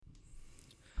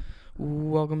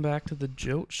Welcome back to the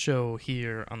Jote Show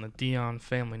here on the Dion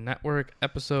Family Network,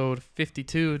 episode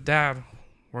 52. Dad,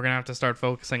 we're going to have to start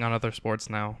focusing on other sports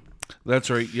now. That's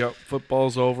right. Yep,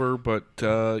 football's over. But,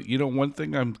 one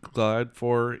thing I'm glad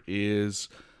for is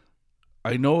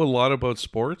I know a lot about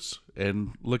sports.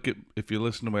 And if you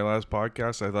listen to my last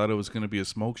podcast, I thought it was going to be a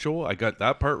smoke show. I got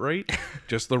that part right,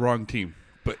 just the wrong team.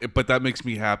 But that makes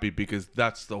me happy because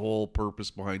that's the whole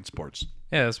purpose behind sports.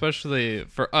 Yeah, especially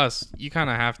for us, you kind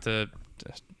of have to.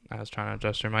 I was trying to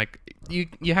adjust your mic.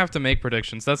 You have to make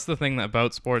predictions. That's the thing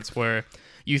about sports where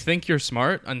you think you're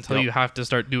smart until you have to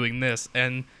start doing this,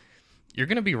 and you're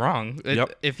gonna be wrong.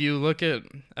 If you look at,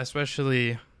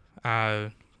 especially,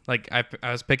 I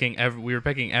was picking we were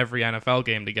picking every NFL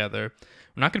game together.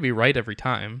 We're not gonna be right every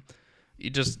time.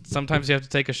 Sometimes you have to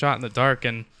take a shot in the dark,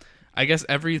 and I guess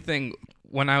everything.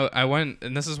 When I went,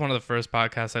 and this is one of the first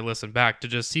podcasts I listened back to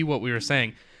just see what we were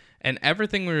saying, and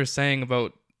everything we were saying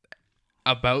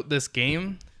about this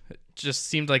game just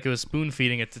seemed like it was spoon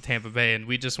feeding it to Tampa Bay, and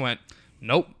we just went,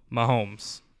 nope,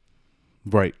 Mahomes.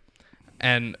 Right.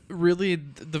 And really,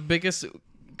 the biggest,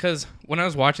 because when I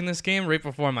was watching this game right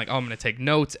before, I'm like, oh, I'm going to take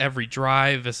notes every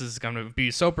drive. This is going to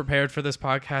be so prepared for this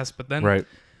podcast. But then,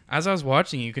 as I was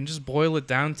watching, you can just boil it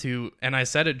down to, and I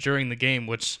said it during the game,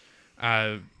 which.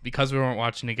 Because we weren't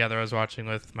watching together, I was watching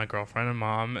with my girlfriend and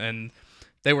mom, and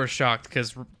they were shocked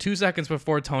because 2 seconds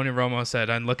before Tony Romo said,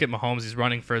 and look at Mahomes, he's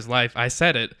running for his life, I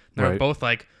said it. They were both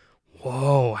like,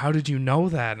 whoa, how did you know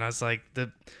that? And I was like,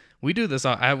 we do this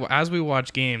as we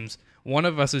watch games. One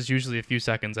of us is usually a few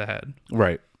seconds ahead.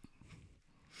 Right.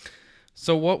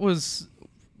 So what was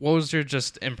your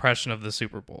just impression of the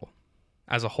Super Bowl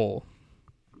as a whole?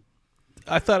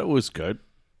 I thought it was good.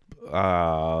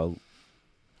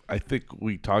 I think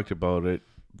we talked about it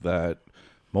that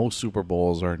most Super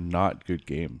Bowls are not good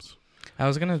games. I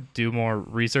was going to do more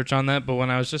research on that, but when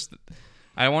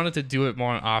I wanted to do it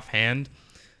more offhand.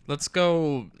 Let's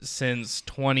go since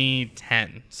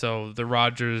 2010. So the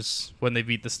Rodgers, when they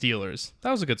beat the Steelers,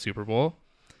 that was a good Super Bowl.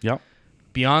 Yep.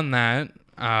 Beyond that,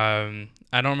 I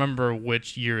don't remember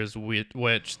which year is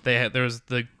which. There was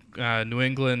the New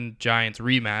England Giants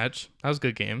rematch. That was a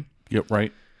good game. Yep,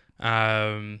 right.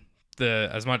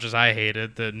 As much as I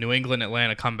hated, the New England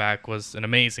Atlanta comeback was an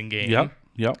amazing game.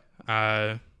 Yep.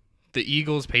 The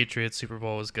Eagles Patriots Super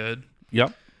Bowl was good.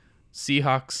 Yep.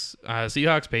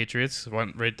 Seahawks Patriots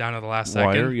went right down to the last second.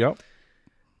 Wire, yep.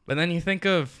 But then you think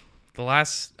of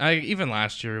even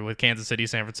last year with Kansas City,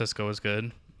 San Francisco was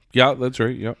good. Yeah, that's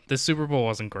right. Yep. The Super Bowl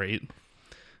wasn't great.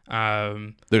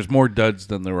 There's more duds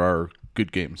than there are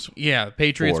good games. Yeah,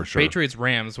 Patriots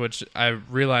Rams, which I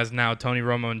realize now Tony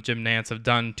Romo and Jim Nantz have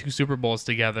done 2 Super Bowls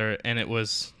together, and it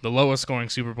was the lowest scoring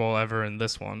Super Bowl ever in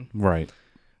this one. Right.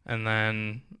 And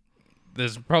then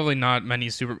there's probably not many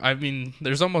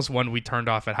there's almost one we turned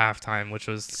off at halftime, which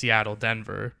was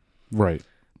Seattle-Denver. Right.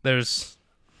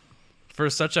 For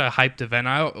such a hyped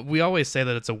event, we always say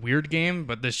that it's a weird game,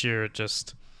 but this year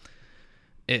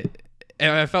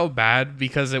I felt bad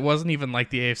because it wasn't even like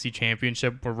the AFC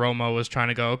Championship where Romo was trying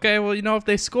to go, okay, well, if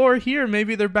they score here,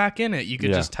 maybe they're back in it. You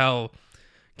could just tell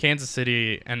Kansas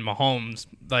City and Mahomes,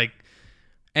 like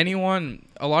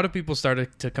a lot of people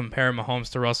started to compare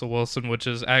Mahomes to Russell Wilson, which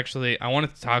is actually, I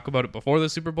wanted to talk about it before the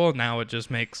Super Bowl. Now it just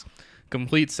makes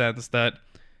complete sense that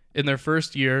in their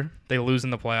first year, they lose in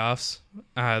the playoffs.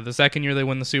 The second year, they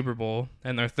win the Super Bowl.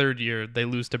 And their third year, they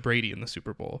lose to Brady in the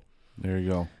Super Bowl. There you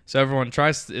go. So everyone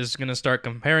is going to start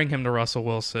comparing him to Russell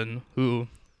Wilson, who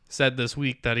said this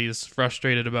week that he's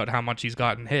frustrated about how much he's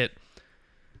gotten hit.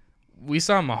 We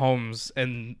saw Mahomes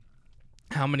and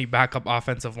how many backup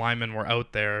offensive linemen were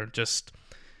out there,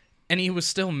 and he was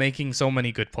still making so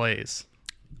many good plays.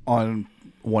 On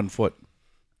one foot.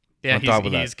 Yeah,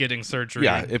 he's getting surgery.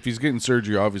 Yeah, if he's getting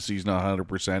surgery, obviously he's not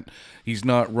 100%. He's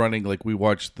not running like we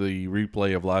watched the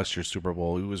replay of last year's Super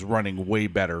Bowl. He was running way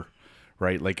better.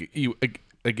 Right, like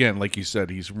again, like you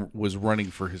said, was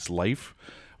running for his life,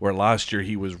 where last year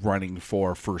he was running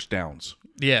for first downs.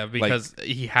 Yeah, because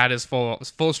he had his full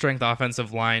strength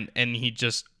offensive line, and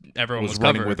everyone was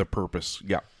running covered. With a purpose.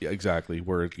 Yeah, exactly.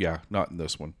 Where not in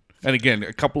this one. And again,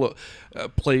 a couple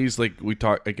of plays like we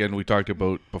talked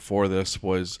about before this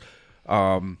was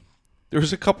there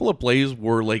was a couple of plays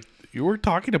where like you were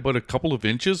talking about a couple of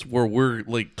inches where we're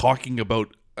like talking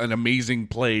about an amazing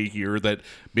play here that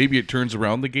maybe it turns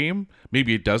around the game,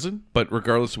 maybe it doesn't, but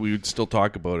regardless, we would still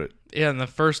talk about it. Yeah, in the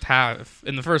first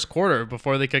quarter,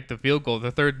 before they kicked the field goal, the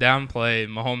third down play,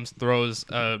 Mahomes throws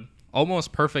a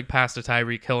almost perfect pass to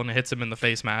Tyreek Hill and hits him in the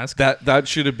face mask. That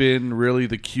should have been really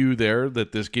the cue there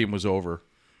that this game was over.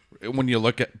 When you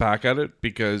look back at it,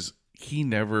 because he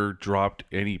never dropped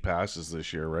any passes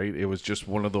this year, right? It was just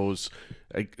one of those,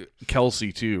 like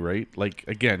Kelsey too, right? Like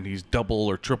again, he's double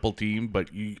or triple team,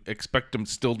 but you expect him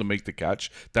still to make the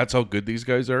catch. That's how good these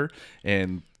guys are,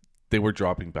 and they were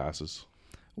dropping passes.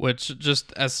 Which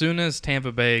just as soon as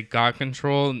Tampa Bay got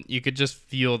control, you could just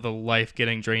feel the life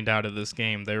getting drained out of this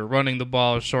game. They were running the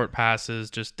ball, short passes,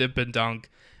 just dip and dunk,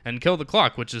 and kill the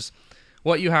clock, which is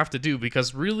what you have to do,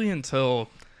 because really until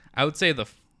I would say the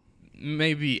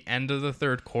maybe end of the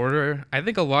third quarter, I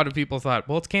think a lot of people thought,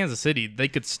 well, it's Kansas City, they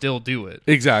could still do it.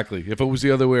 Exactly. If it was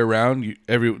the other way around,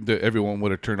 everyone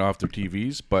would have turned off their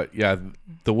TVs. But yeah,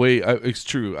 it's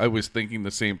true. I was thinking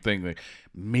the same thing. Like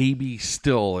maybe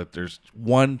still, if there's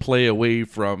one play away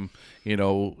from an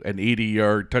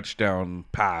 80-yard touchdown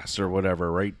pass or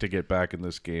whatever, right, to get back in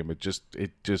this game, it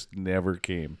just never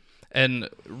came. And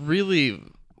really,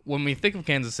 when we think of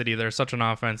Kansas City, they're such an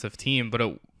offensive team, but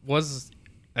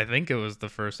I think it was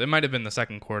it might have been the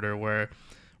second quarter where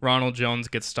Ronald Jones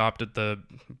gets stopped at the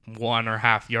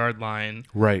 1.5 yard line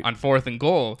on 4th and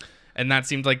goal. And that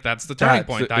seemed like that's the turning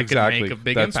point. That exactly. could make a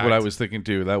big impact. That's what I was thinking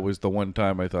too. That was the one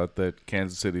time I thought that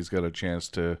Kansas City's got a chance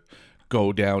to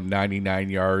go down 99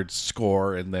 yards,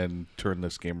 score, and then turn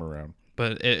this game around.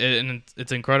 But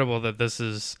it's incredible that this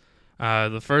is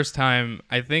the first time,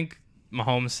 I think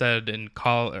Mahomes said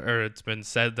it's been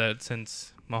said that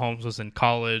since Mahomes was in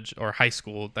college or high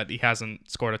school that he hasn't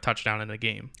scored a touchdown in a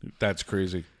game. That's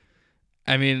crazy.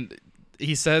 I mean,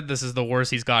 he said this is the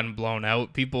worst he's gotten blown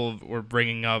out. People were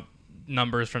bringing up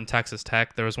numbers from Texas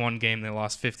Tech. There was one game they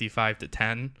lost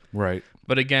 55-10. Right.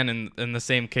 But again, in the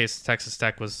same case, Texas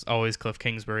Tech was always Cliff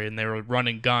Kingsbury, and they were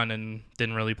running gun and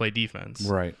didn't really play defense.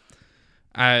 Right.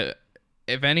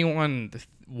 If anyone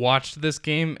watched this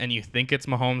game and you think it's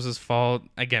Mahomes' fault,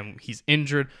 again, he's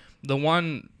injured. The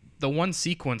one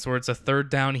sequence where it's a third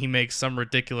down, he makes some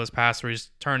ridiculous pass where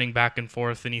he's turning back and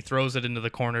forth and he throws it into the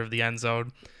corner of the end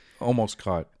zone. Almost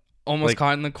caught In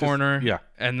the corner. Yeah.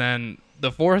 And then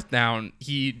the fourth down,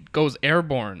 he goes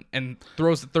airborne and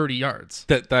throws it 30 yards.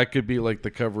 That could be like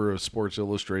the cover of Sports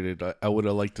Illustrated. I would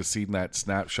have liked to seen that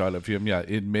snapshot of him,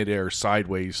 in midair,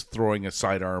 sideways, throwing a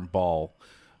sidearm ball.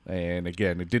 And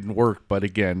again, it didn't work. But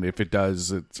again, if it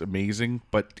does, it's amazing.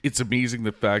 But it's amazing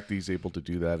the fact that he's able to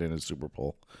do that in a Super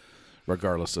Bowl,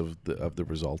 regardless of the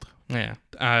result. Yeah.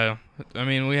 I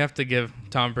mean, we have to give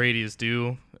Tom Brady his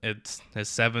due. It's his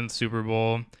 7th Super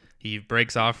Bowl. He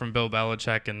breaks off from Bill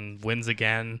Belichick and wins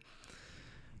again.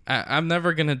 I'm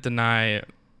never going to deny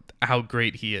how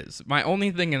great he is. My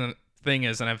only thing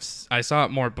is, and I saw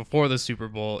it more before the Super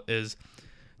Bowl, is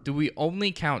do we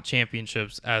only count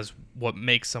championships as what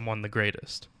makes someone the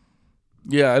greatest?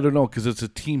 Yeah, I don't know, because it's a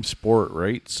team sport,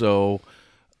 right? So,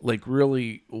 like,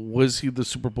 really, was he the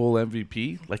Super Bowl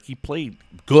MVP? Like, he played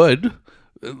good,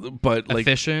 but like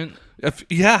efficient.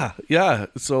 Yeah.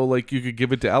 So, like, you could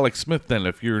give it to Alex Smith then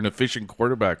if you're an efficient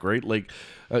quarterback, right? Like,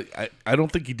 I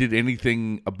don't think he did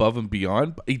anything above and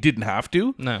beyond. He didn't have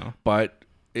to. No. But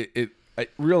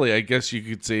really, I guess you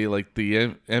could say, like,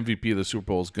 the MVP of the Super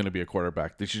Bowl is going to be a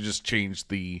quarterback. They should just change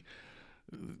the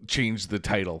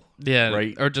title. Yeah,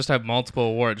 right? Or just have multiple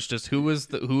awards. Just who was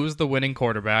the winning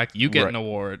quarterback, you get an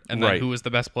award, and then who was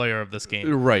the best player of this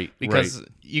game. Right. Because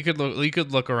you could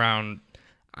look around.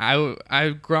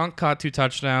 Gronk caught 2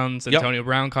 touchdowns. Antonio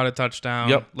Brown caught a touchdown.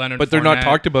 Yep. Leonard but they're Fournette, not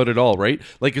talked about at all, right?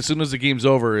 Like, as soon as the game's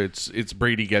over, it's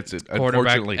Brady gets it,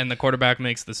 unfortunately. And the quarterback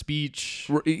makes the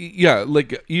speech. Yeah,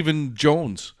 like even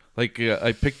Jones. Like,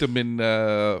 I picked him in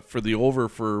for the over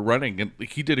for running, and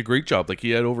he did a great job. Like,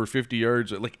 he had over 50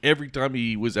 yards, like, every time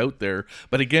he was out there.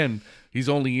 But again, he's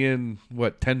only in,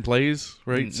 10 plays,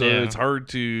 right? So it's hard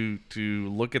to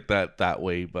look at that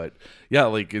way. But, yeah,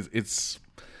 like, it's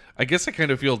I guess I kind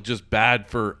of feel just bad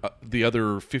for the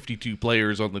other 52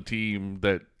 players on the team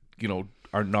that,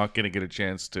 are not going to get a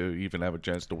chance to even have a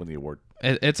chance to win the award.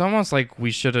 It's almost like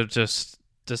we should have just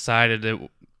decided it.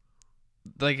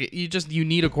 Like, you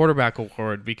need a quarterback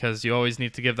award because you always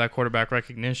need to give that quarterback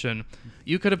recognition.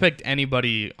 You could have picked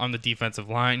anybody on the defensive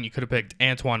line. You could have picked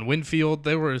Antoine Winfield.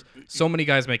 There were so many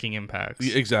guys making impacts.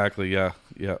 Exactly, yeah.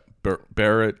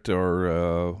 Barrett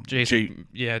or Jason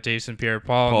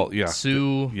Pierre-Paul,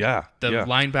 Sue, the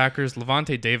linebackers.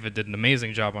 Levante David did an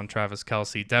amazing job on Travis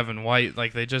Kelce. Devin White,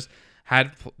 like, they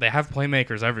have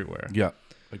playmakers everywhere. Yeah,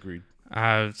 agreed.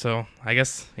 So I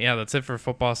guess, that's it for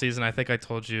football season. I think I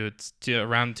told you it's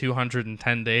around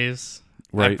 210 days.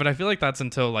 Right. But I feel like that's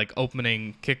until, like,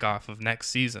 opening kickoff of next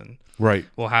season. Right.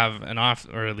 We'll have an off,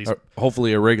 or at least...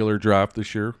 hopefully a regular draft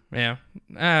this year. Yeah.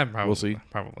 We'll see.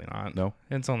 Probably not. No?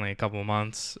 It's only a couple of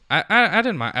months. I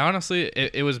didn't mind. Honestly,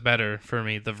 it was better for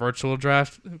me, the virtual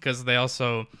draft, because they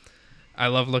also... I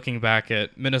love looking back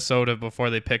at Minnesota before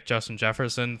they picked Justin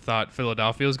Jefferson, thought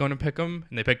Philadelphia was going to pick him,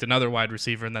 and they picked another wide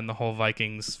receiver, and then the whole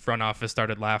Vikings front office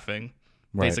started laughing,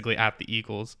 basically at the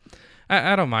Eagles.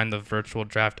 I don't mind the virtual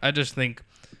draft. I just think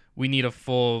we need a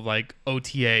full like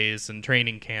OTAs and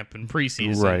training camp and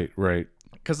preseason. Right.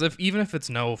 Because even if it's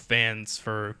no fans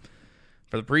for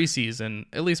the preseason,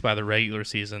 at least by the regular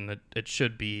season, it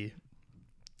should be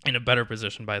in a better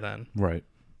position by then. Right.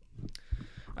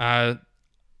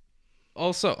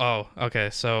 Okay,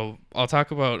 so I'll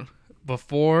talk about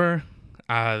before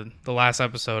the last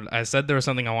episode, I said there was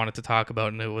something I wanted to talk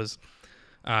about, and it was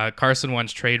Carson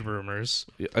Wentz trade rumors.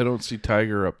 I don't see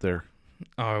Tiger up there.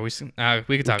 Oh, we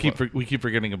could talk about. We keep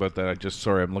forgetting about that.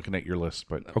 I'm looking at your list,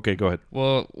 but okay, go ahead.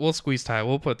 We'll squeeze Tiger.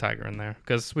 We'll put Tiger in there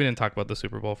because we didn't talk about the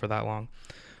Super Bowl for that long.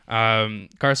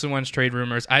 Carson Wentz trade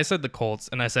rumors. I said the Colts,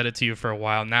 and I said it to you for a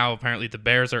while. Now apparently the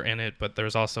Bears are in it, but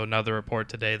there's also another report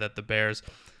today that the Bears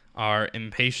are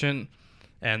impatient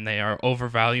and they are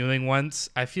overvaluing Wentz.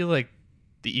 I feel like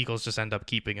the Eagles just end up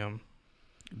keeping him.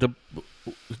 Don't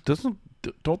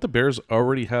the Bears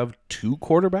already have 2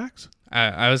 quarterbacks?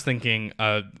 I was thinking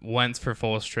Wentz for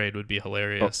Foles trade would be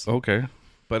hilarious. Oh, okay.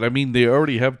 But I mean, they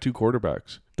already have 2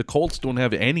 quarterbacks. The Colts don't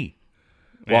have any.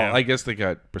 Well, Yeah. I guess they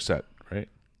got Brissett, right?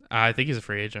 I think he's a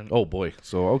free agent. Oh boy.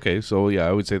 So okay. So yeah,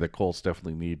 I would say the Colts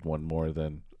definitely need one more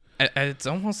than. It's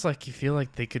almost like you feel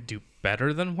like they could do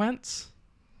better than Wentz.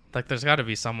 Like there's got to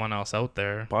be someone else out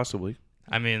there. Possibly.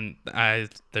 I mean,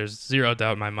 there's zero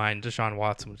doubt in my mind Deshaun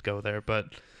Watson would go there, but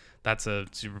that's a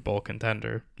Super Bowl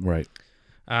contender. Right.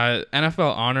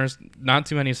 NFL honors, not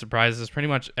too many surprises. Pretty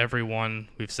much everyone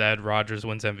we've said. Rodgers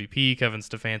wins MVP. Kevin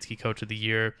Stefanski, Coach of the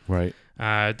Year. Right.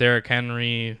 Derrick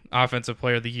Henry, Offensive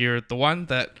Player of the Year. The one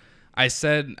that I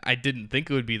said I didn't think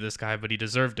it would be this guy, but he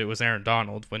deserved it, was Aaron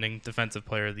Donald winning Defensive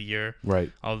Player of the Year.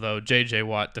 Right. Although J.J.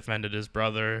 Watt defended his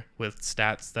brother with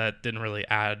stats that didn't really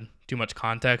add too much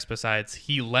context besides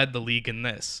he led the league in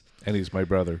this. And he's my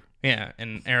brother. Yeah,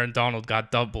 and Aaron Donald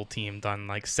got double teamed on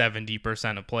like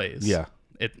 70% of plays. Yeah.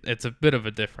 It's a bit of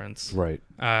a difference. Right.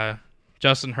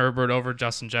 Justin Herbert over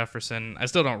Justin Jefferson. I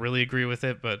still don't really agree with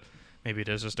it, but maybe it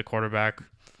is just a quarterback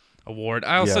award.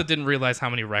 I also didn't realize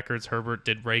how many records Herbert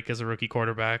did break as a rookie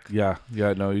quarterback. Yeah.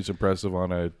 No, he's impressive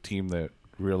on a team that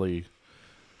really,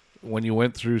 when you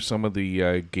went through some of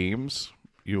the games,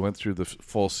 you went through the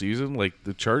full season, like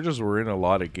the Chargers were in a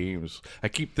lot of games. I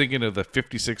keep thinking of the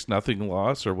 56-0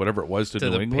 loss or whatever it was to New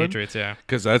the England. Patriots, yeah.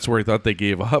 Because that's where I thought they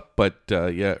gave up. But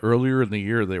earlier in the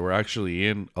year, they were actually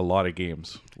in a lot of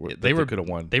games they could have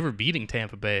won. They were beating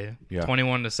Tampa Bay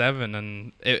 21-7,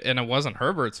 and it wasn't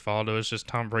Herbert's fault. It was just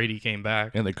Tom Brady came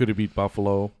back. And they could have beat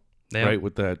Buffalo, right,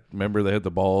 with that. Remember, they had the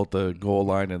ball at the goal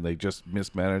line, and they just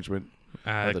missed management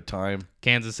at the time.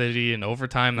 Kansas City in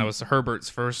overtime. That was Herbert's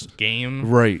first game.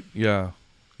 Right, yeah.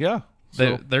 Yeah.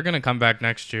 They're going to come back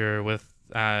next year with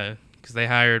because they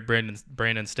hired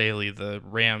Brandon Staley, the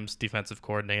Rams defensive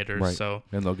coordinator. Right. So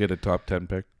and they'll get a top 10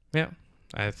 pick. Yeah,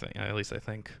 I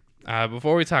think.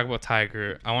 Before we talk about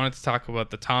Tiger, I wanted to talk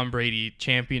about the Tom Brady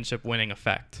championship winning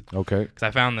effect. Okay. Because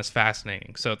I found this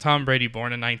fascinating. So Tom Brady,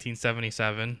 born in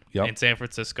 1977 in San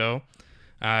Francisco.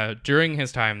 During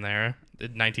his time there,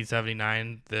 in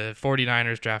 1979, the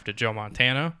 49ers drafted Joe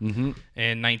Montana. Mm-hmm.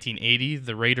 In 1980,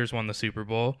 the Raiders won the Super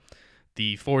Bowl.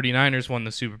 The 49ers won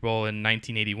the Super Bowl in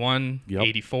 1981,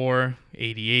 84,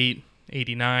 88,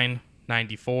 89,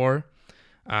 94.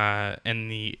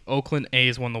 And the Oakland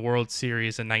A's won the World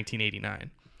Series in 1989.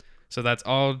 So that's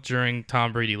all during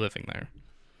Tom Brady living there.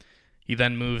 He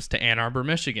then moves to Ann Arbor,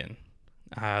 Michigan.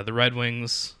 The Red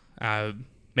Wings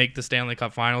make the Stanley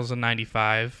Cup Finals in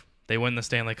 95. They win the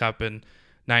Stanley Cup in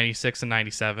 96 and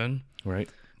 97. Right.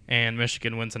 And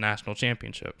Michigan wins a national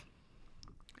championship.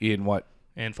 In what?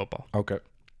 In football. Okay.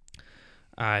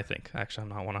 I think.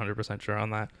 Actually, I'm not 100% sure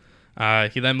on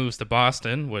that. He then moves to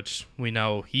Boston, which we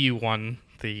know he won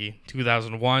the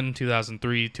 2001,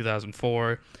 2003,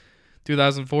 2004,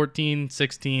 2014,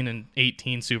 16, and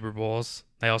 18 Super Bowls.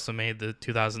 They also made the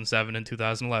 2007 and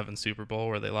 2011 Super Bowl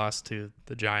where they lost to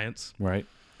the Giants. Right.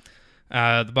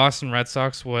 The Boston Red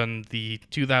Sox won the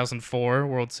 2004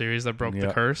 World Series that broke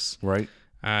the curse. Right.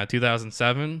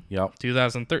 2007,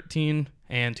 2013,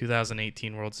 and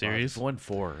 2018 World Series. Won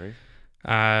 4,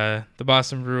 right? The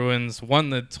Boston Bruins won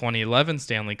the 2011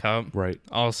 Stanley Cup. Right.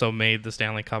 Also made the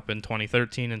Stanley Cup in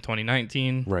 2013 and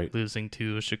 2019. Right. Losing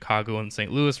to Chicago and St.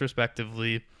 Louis,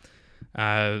 respectively.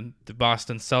 The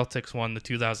Boston Celtics won the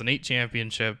 2008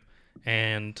 championship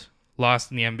and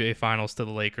lost in the NBA Finals to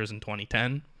the Lakers in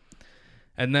 2010.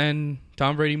 And then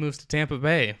Tom Brady moves to Tampa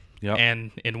Bay. Yep.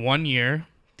 And in 1 year,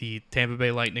 the Tampa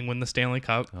Bay Lightning win the Stanley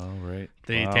Cup. Oh, right.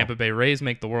 The Tampa Bay Rays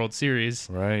make the World Series.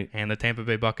 Right. And the Tampa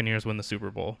Bay Buccaneers win the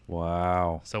Super Bowl.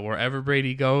 Wow. So wherever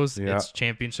Brady goes, it's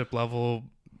championship level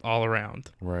all around.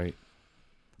 Right.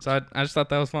 So I just thought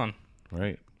that was fun.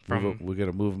 Right. We got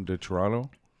to move him to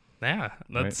Toronto. Yeah.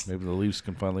 That's right? Maybe the Leafs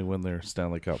can finally win their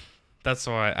Stanley Cup. That's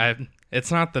why it's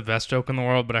not the best joke in the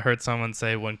world, but I heard someone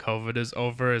say when COVID is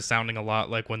over is sounding a lot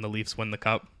like when the Leafs win the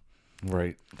Cup.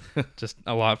 Right. Just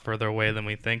a lot further away than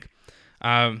we think. So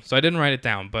I didn't write it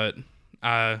down, but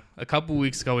a couple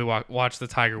weeks ago we watched the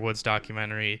Tiger Woods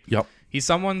documentary. Yep. He's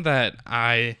someone that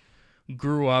I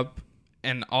grew up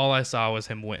and all I saw was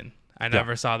him win. I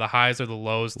never saw the highs or the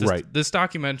lows. This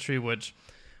documentary, which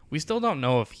we still don't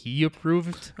know if he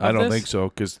approved of I don't think so,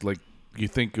 because you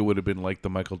think it would have been like the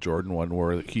Michael Jordan one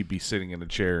where he'd be sitting in a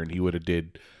chair and he would have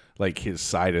did like his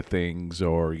side of things,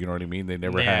 or you know what I mean? They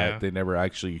never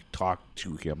actually talked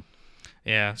to him.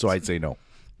 Yeah. So I'd say no.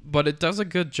 But it does a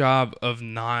good job of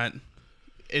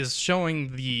is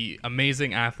showing the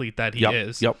amazing athlete that he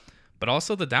is. Yep. But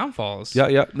also the downfalls.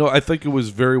 Yeah. No, I think it was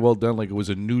very well done. Like, it was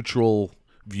a neutral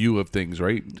view of things,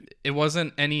 right? It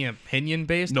wasn't any opinion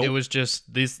based. Nope. It was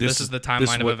just this is the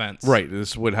timeline of events. Right.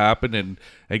 This would happen. And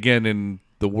again, in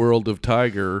the world of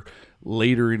Tiger,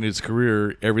 later in his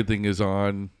career, everything is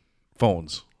on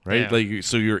phones, right? Yeah.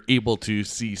 So you're able to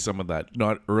see some of that.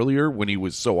 Not earlier when he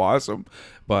was so awesome,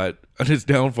 but on his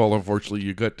downfall, unfortunately,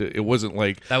 it wasn't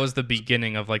like that was the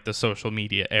beginning of like the social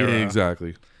media era.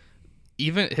 Exactly.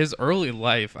 Even his early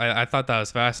life, I thought that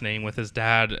was fascinating with his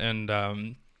dad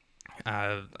and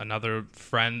another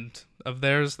friend of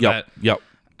theirs that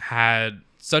had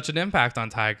such an impact on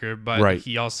Tiger, but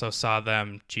he also saw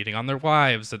them cheating on their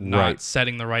wives and not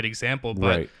setting the right example.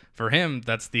 But for him,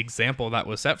 that's the example that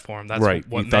was set for him. That's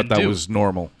what he thought that do. was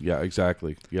normal. Yeah,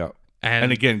 exactly. Yeah.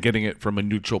 And again, getting it from a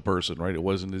neutral person, right? It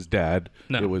wasn't his dad.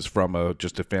 No. It was from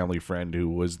just a family friend who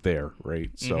was there,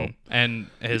 right? So and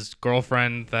his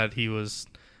girlfriend that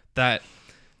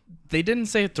they didn't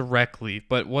say it directly,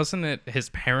 but wasn't it his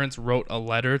parents wrote a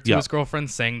letter to his girlfriend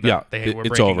saying that they were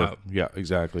breaking up? Yeah,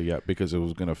 exactly. Yeah, because it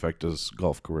was going to affect his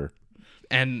golf career.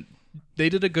 And they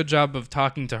did a good job of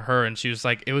talking to her, and she was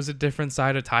like, it was a different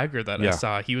side of Tiger that I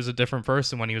saw. He was a different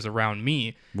person when he was around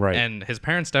me. Right. And his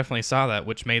parents definitely saw that,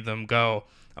 which made them go,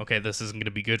 okay, this isn't going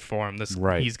to be good for him.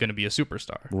 He's going to be a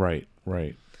superstar.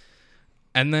 Right.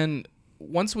 And then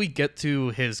once we get to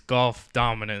his golf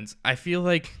dominance, I feel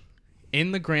like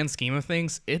in the grand scheme of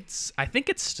things, I think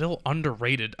it's still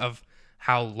underrated of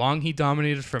how long he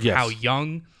dominated from how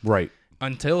young. Right.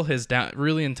 Until his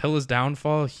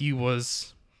downfall, he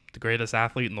was the greatest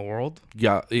athlete in the world.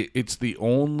 Yeah, it's the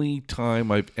only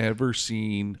time I've ever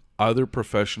seen other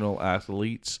professional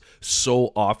athletes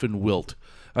so often wilt.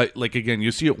 Again,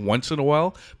 you see it once in a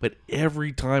while, but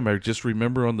every time I just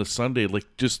remember on the Sunday,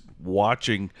 just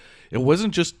watching. It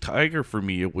wasn't just Tiger for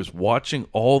me. It was watching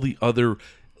all the other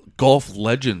golf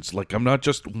legends. I'm not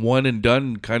just one and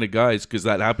done kind of guys, because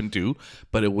that happened too,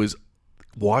 but it was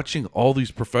watching all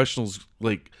these professionals.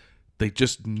 They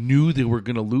just knew they were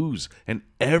going to lose, and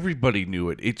everybody knew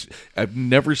it. I've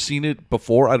never seen it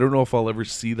before. I don't know if I'll ever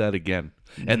see that again.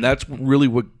 And that's really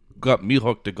what got me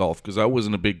hooked to golf, because I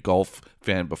wasn't a big golf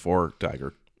fan before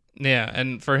Tiger. Yeah,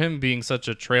 and for him being such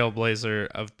a trailblazer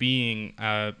of being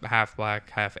a half black,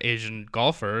 half Asian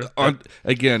golfer. I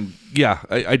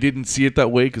didn't see it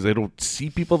that way because I don't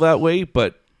see people that way,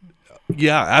 but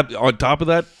yeah, on top of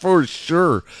that, for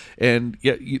sure. And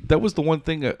yeah, that was the one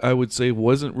thing I would say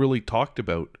wasn't really talked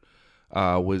about,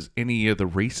 was any of the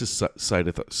racist side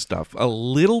of the stuff. A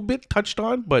little bit touched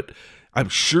on, but I'm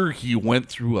sure he went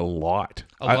through a lot.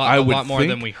 A lot more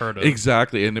than we heard of.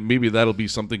 Exactly, and maybe that'll be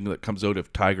something that comes out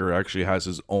if Tiger actually has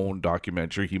his own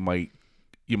documentary. You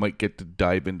might get to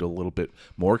dive into a little bit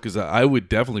more, because I would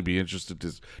definitely be interested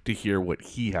to hear what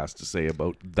he has to say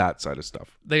about that side of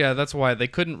stuff. Yeah, that's why they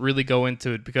couldn't really go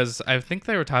into it, because I think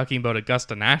they were talking about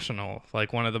Augusta National,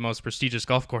 one of the most prestigious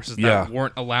golf courses that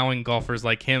weren't allowing golfers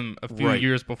like him a few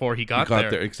years before he got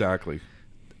there. Exactly.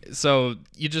 So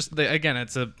again,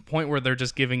 it's a point where they're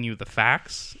just giving you the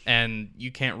facts, and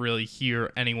you can't really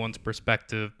hear anyone's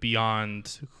perspective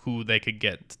beyond who they could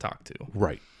get to talk to.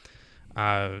 Right.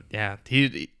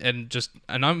 Just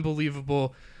an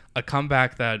unbelievable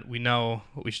comeback that we know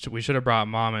we should have brought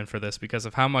Mom in for this because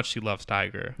of how much she loves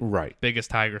Tiger. Right. Biggest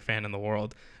Tiger fan in the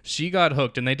world. She got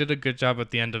hooked, and they did a good job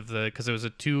at the end of because it was a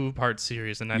 2-part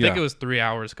series, and I think it was 3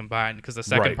 hours combined, because the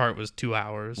second part was 2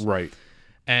 hours. Right.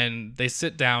 And they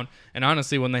sit down, and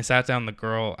honestly, when they sat down, the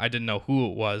girl, I didn't know who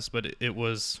it was, but it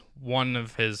was one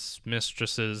of his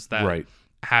mistresses that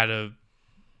had a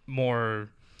more,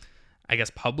 I guess,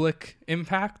 public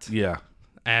impact. Yeah.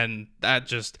 and that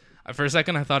just for a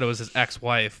second I thought it was his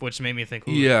ex-wife, which made me think,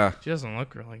 ooh, Yeah. she doesn't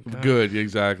look really Good,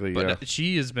 exactly. But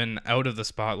she has been out of the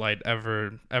spotlight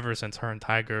ever since her and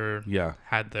Tiger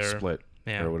had their split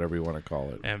or whatever you want to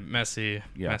call it. And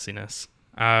messiness.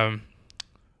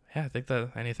 Yeah, I think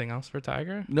that anything else for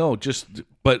Tiger? No,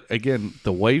 but again,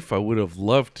 the wife, I would have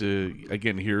loved to,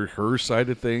 again, hear her side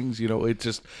of things.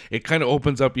 It kind of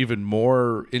opens up even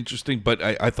more interesting, but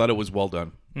I thought it was well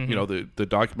done. Mm-hmm. The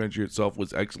documentary itself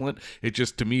was excellent. It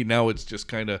just, to me, now it's just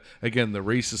kind of, again, the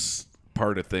racist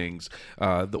part of things.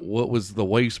 What was the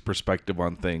wife's perspective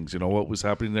on things? What was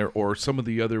happening there? Or some of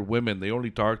the other women, they only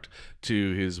talked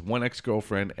to his one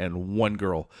ex-girlfriend and one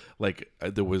girl. Like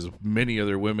there was many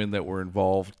other women that were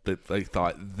involved that they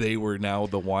thought they were now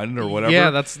the one or whatever.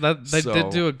 Yeah, they did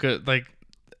do a good,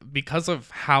 because of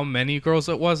how many girls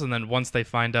it was, and then once they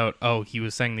find out, he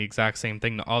was saying the exact same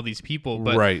thing to all these people,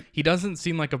 but he doesn't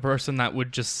seem like a person that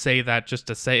would just say that just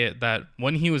to say it, that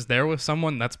when he was there with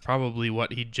someone, that's probably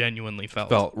what he genuinely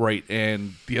felt. Right.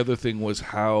 And the other thing was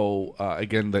how,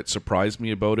 again, that surprised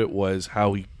me about it was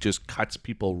how he just cuts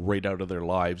people right out of their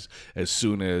lives as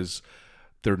soon as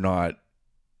they're not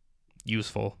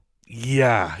useful.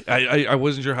 Yeah, I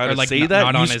wasn't sure how to say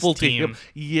that. Not useful on his team. Him.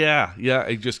 Yeah,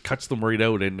 it just cuts them right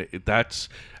out, and that's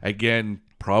again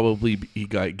probably he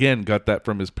got that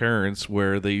from his parents,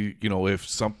 where they,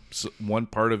 if one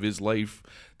part of his life,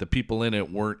 the people in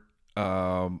it weren't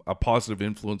a positive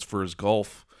influence for his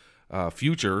golf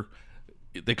future,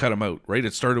 they cut him out, right?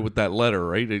 It started with that letter,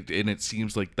 right? And it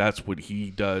seems like that's what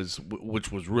he does, which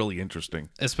was really interesting.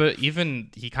 But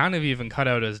he kind of even cut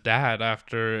out his dad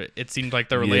after it seemed like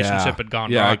the relationship had gone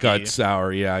rocky. Yeah, it got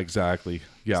sour. Yeah, exactly.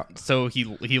 Yeah. So he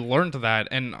learned that,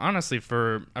 and honestly,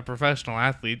 for a professional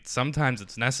athlete, sometimes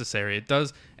it's necessary. It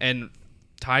does, and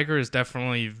Tiger is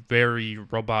definitely very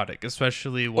robotic,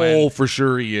 especially when... Oh, for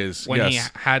sure he is. When he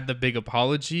had the big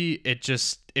apology,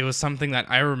 it was something that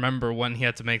I remember when he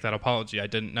had to make that apology. I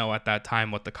didn't know at that time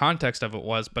what the context of it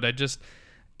was, but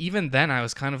even then I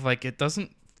was kind of like, it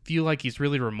doesn't feel like he's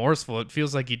really remorseful. It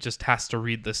feels like he just has to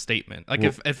read the statement.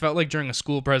 It felt like during a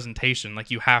school presentation, like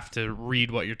you have to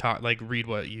read what you're read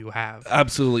what you have.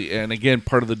 Absolutely. And again,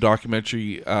 part of the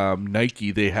documentary, Nike,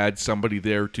 they had somebody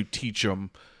there to teach him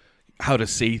how to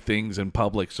say things in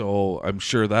public, so I'm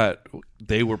sure that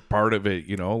they were part of it,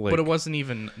 but it wasn't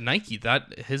even Nike.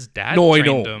 That his dad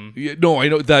trained him. Yeah, no, I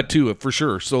know that too, for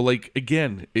sure. So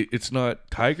again, it's not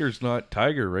Tiger's not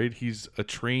Tiger, right? He's a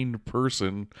trained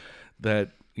person that,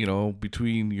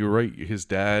 between, you're right, his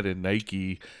dad and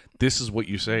Nike, this is what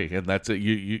you say, and that's it.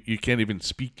 You can't even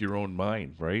speak your own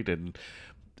mind, right? And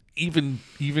even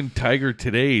Tiger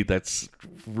today, that's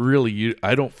really,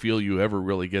 I don't feel you ever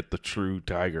really get the true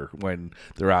Tiger when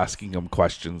they're asking him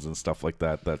questions and stuff like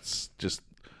that. That's just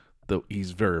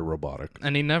he's very robotic.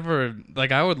 And he never,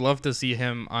 I would love to see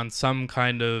him on some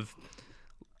kind of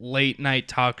late night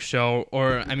talk show,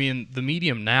 or the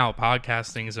medium now,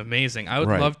 podcasting is amazing. I would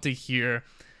love to hear,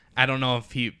 I don't know if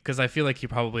because I feel like he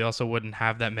probably also wouldn't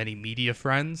have that many media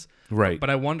friends. Right. But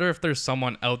I wonder if there's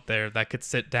someone out there that could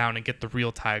sit down and get the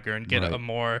real Tiger and get a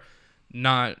more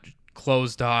not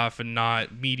closed off and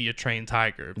not media trained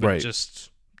Tiger, but just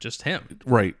him.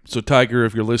 Right. So Tiger,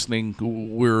 if you're listening,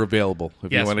 we're available.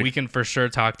 If yes, you wanna, we can for sure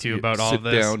talk to you about all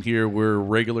this. Sit down here. We're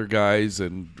regular guys,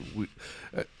 and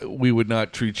we would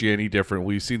not treat you any different.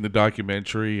 We've seen the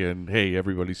documentary, and hey,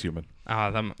 everybody's human.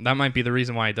 That might be the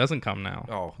reason why he doesn't come now.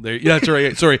 Oh, that's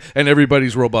right. Sorry, and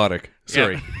everybody's robotic.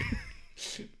 Sorry.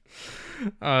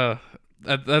 Yeah.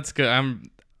 That's good.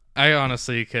 I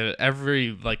honestly could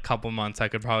every couple months I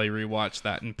could probably rewatch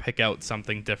that and pick out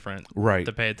something different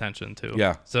to pay attention to.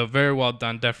 Yeah. So very well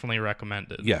done. Definitely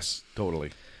recommended. Yes,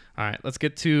 totally. All right, let's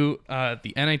get to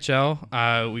the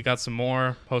NHL. We got some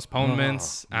more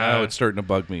postponements. Now it's starting to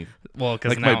bug me. Well,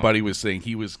 because my buddy was saying,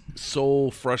 he was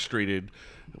so frustrated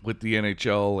with the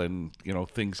NHL and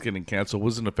things getting canceled.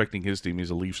 Wasn't affecting his team. He's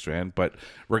a Leafs fan, but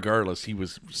regardless, he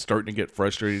was starting to get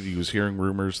frustrated. He was hearing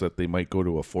rumors that they might go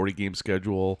to a 40-game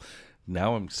schedule.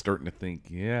 Now I'm starting to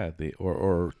think,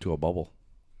 or to a bubble.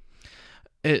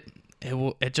 It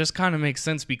just kind of makes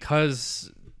sense, because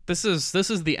this is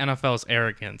the NFL's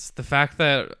arrogance. The fact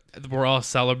that we're all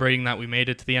celebrating that we made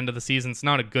it to the end of the season is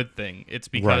not a good thing. It's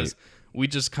because we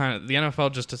just the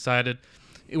NFL just decided,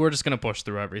 we're just going to push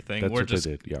through everything. That's what they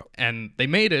did, yeah. And they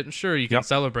made it. Sure, you can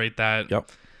celebrate that.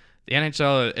 Yep. The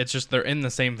NHL, it's just they're in the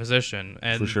same position.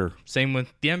 And for sure. Same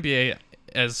with the NBA,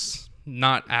 as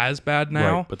not as bad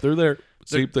now. Right, but they're there.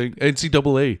 Same thing.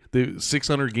 NCAA, the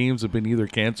 600 games have been either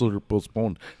canceled or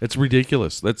postponed. It's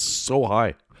ridiculous. That's so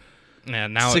high.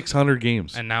 And now 600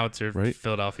 games. And now it's your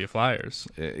Philadelphia Flyers.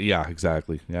 Yeah,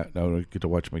 exactly. Yeah, now I get to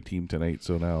watch my team tonight,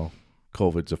 so now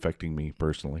COVID's affecting me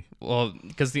personally. Well,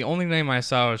 because the only name I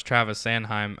saw was Travis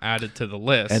Sanheim added to the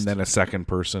list. And then a second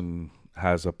person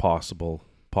has a possible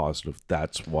positive.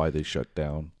 That's why they shut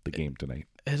down the game tonight.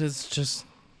 It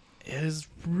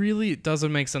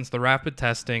doesn't make sense. The rapid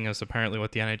testing is apparently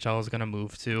what the NHL is going to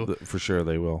move to. For sure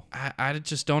they will. I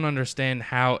just don't understand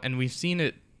how, and we've seen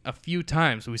it a few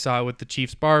times. We saw it with the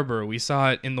Chiefs barber. We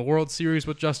saw it in the World Series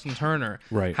with Justin Turner.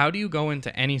 Right. How do you go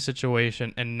into any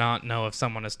situation and not know if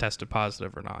someone has tested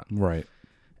positive or not? Right.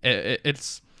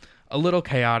 It's a little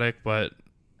chaotic, but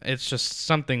it's just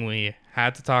something we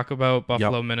had to talk about.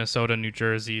 Buffalo, Minnesota, New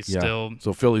Jersey still.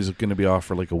 So Philly's going to be off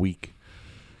for like a week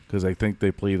because I think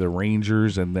they play the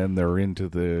Rangers and then they're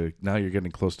into now you're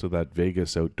getting close to that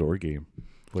Vegas outdoor game,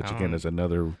 which again is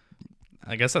another.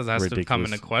 I guess that has to come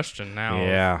into question now.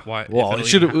 Yeah. Why, well, it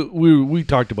should have. We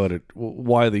talked about it.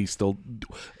 Why they still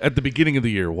at the beginning of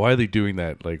the year? Why are they doing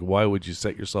that? Like, why would you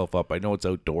set yourself up? I know it's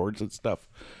outdoors and stuff,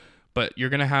 but you're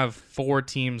gonna have 4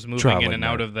 teams moving traveling in and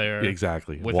out of there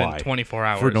exactly within 24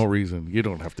 hours for no reason. You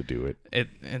don't have to do it.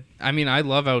 I mean, I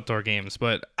love outdoor games,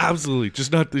 but absolutely,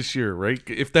 just not this year, right?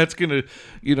 If that's gonna,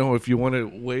 if you want to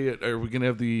weigh it, are we gonna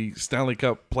have the Stanley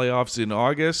Cup playoffs in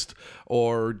August,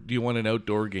 or do you want an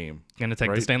outdoor game? Gonna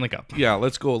take the Stanley Cup. Yeah,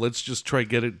 let's go. Let's just try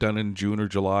get it done in June or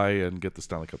July and get the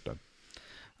Stanley Cup done.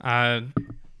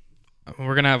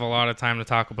 We're going to have a lot of time to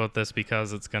talk about this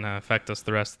because it's going to affect us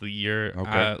the rest of the year.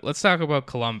 Okay. Let's talk about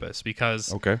Columbus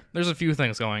because there's a few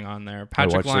things going on there. I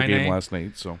watched the game last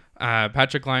night. So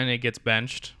Patrick Laine gets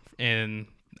benched in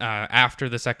after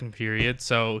the second period.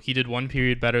 So he did one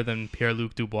period better than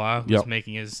Pierre-Luc Dubois, who's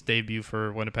making his debut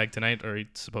for Winnipeg tonight, or he's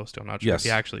supposed to. I'm not sure if he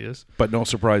actually is. But no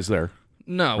surprise there.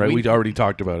 No. Right, we already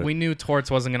talked about it. We knew Torts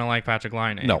wasn't going to like Patrick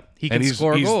Laine. No. He can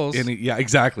score goals. Yeah,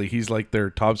 exactly. He's like their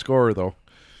top scorer, though.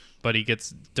 But he gets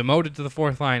demoted to the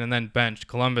 4th line and then benched.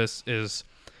 Columbus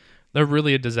they're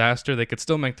really a disaster. They could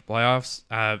still make the playoffs.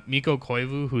 Mikko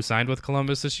Koivu, who signed with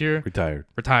Columbus this year, retired.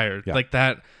 Yeah. Like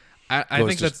that. I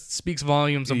think that speaks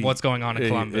volumes of what's going on in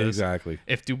Columbus. Exactly.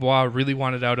 If Dubois really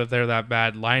wanted out of there that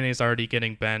bad, Laine's already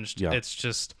getting benched. Yeah. It's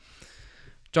just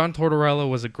John Tortorella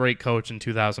was a great coach in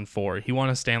 2004. He won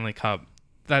a Stanley Cup.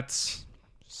 That's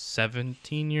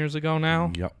 17 years ago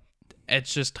now. Yep.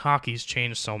 It's just hockey's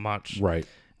changed so much. Right.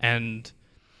 And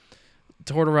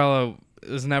Tortorella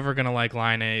is never going to like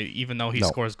Laine, even though he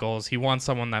scores goals. He wants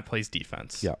someone that plays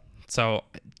defense. Yeah. So,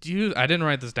 I didn't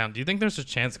write this down. Do you think there's a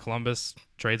chance Columbus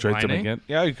trades Laine? Him again?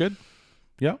 Yeah, you could.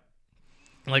 Yeah.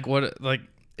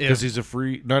 Because he's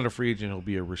not a free agent. He'll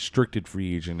be a restricted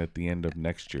free agent at the end of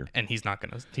next year. And he's not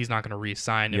gonna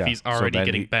re-sign if he's already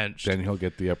getting benched. Then he'll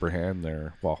get the upper hand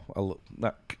there. Well,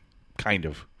 not kind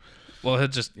of. Well,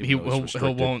 he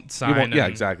won't sign.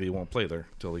 Exactly. He won't play there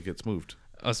until he gets moved.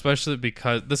 Especially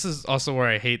because this is also where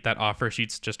I hate that offer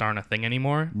sheets just aren't a thing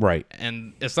anymore. Right.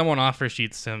 And if someone offer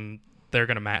sheets him, they're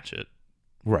going to match it.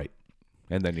 Right.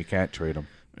 And then you can't trade him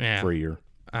for a year.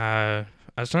 I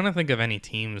was trying to think of any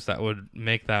teams that would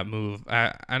make that move.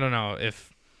 I don't know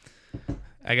if...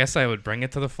 I guess I would bring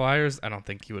it to the Flyers. I don't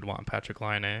think you would want Patrick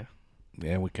Laine.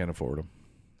 Yeah, we can't afford him.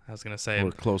 I was going to say...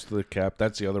 We're close to the cap.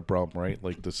 That's the other problem, right?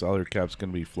 Like, the salary cap's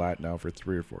going to be flat now for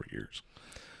 3 or 4 years.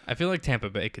 I feel like Tampa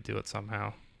Bay could do it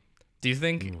somehow. Do you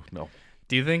think? No.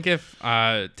 Do you think if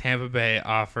Tampa Bay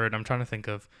offered? I'm trying to think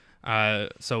of.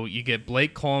 So you get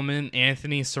Blake Coleman,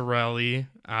 Anthony Cirelli.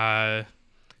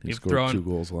 He scored 2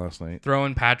 goals last night. Throw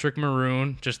in Patrick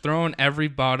Maroon. Just throwing every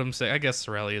bottom 6. I guess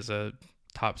Cirelli is a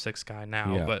top 6 guy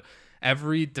now, but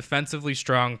every defensively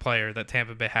strong player that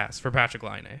Tampa Bay has for Patrick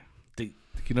Laine.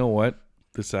 You know what?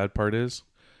 The sad part is,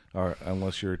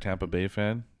 unless you're a Tampa Bay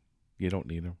fan, you don't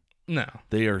need him. No.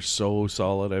 They are so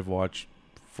solid. I've watched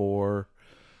 4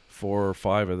 or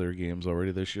 5 of their games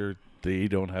already this year. They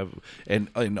don't have... And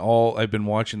in all, I've been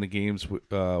watching the games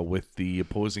with the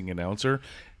opposing announcers,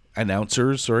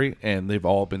 and they've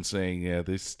all been saying,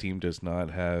 this team does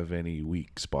not have any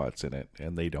weak spots in it,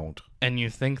 and they don't. And you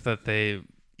think that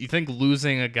you think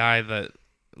losing a guy that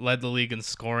led the league in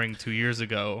scoring 2 years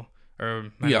ago,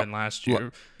 or might have been last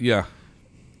year,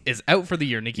 is out for the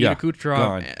year. Nikita Kucherov,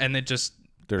 gone. And it just...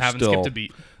 They're haven't skipped a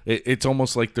beat. It's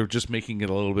almost like they're just making it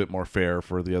a little bit more fair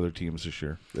for the other teams this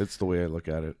year. It's the way I look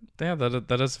at it. Yeah,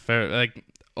 that is fair. Like,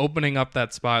 opening up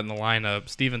that spot in the lineup,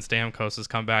 Steven Stamkos has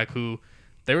come back, who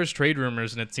there was trade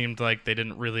rumors, and it seemed like they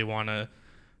didn't really want to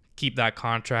keep that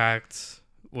contract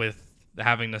with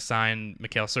having to sign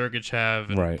Mikhail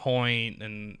Sergachev and Point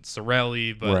and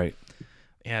Cirelli. But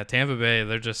yeah, Tampa Bay,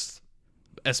 they're just...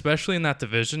 especially in that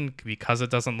division, because it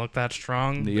doesn't look that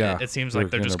strong. Yeah, it seems like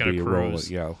they're just going to cruise.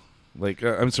 Yeah, like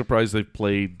I'm surprised they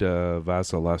played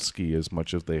Vasilevsky as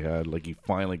much as they had. Like he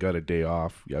finally got a day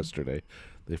off yesterday.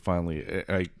 They finally.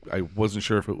 I wasn't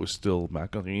sure if it was still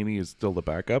McElhaney is still the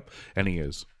backup, and he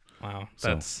is. Wow,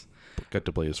 So, got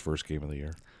to play his first game of the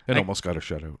year and almost got a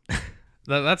shutout.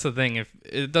 That's the thing. If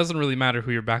it doesn't really matter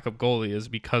who your backup goalie is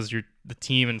because the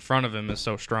team in front of him is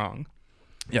so strong.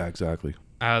 Yeah, exactly.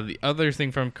 The other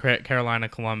thing from Carolina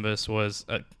Columbus was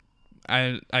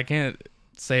I can't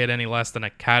say it any less than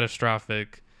a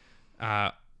catastrophic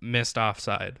missed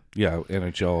offside. Yeah,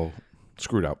 NHL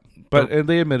screwed up, and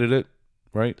they admitted it.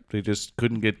 Right, they just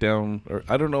couldn't get down, or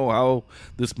I don't know how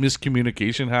this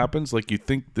miscommunication happens. Like you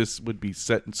think this would be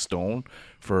set in stone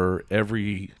for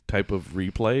every type of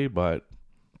replay, but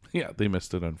yeah, they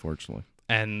missed it unfortunately.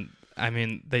 And I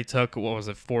mean, they took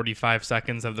 45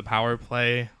 seconds of the power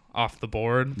play off the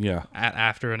board. Yeah,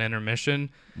 after an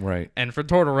intermission. Right. And for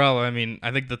Tortorella, I mean,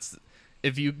 I think that's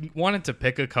if you wanted to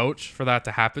pick a coach for that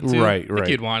to happen to, I think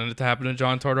you'd wanted it to happen to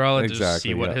John Tortorella to just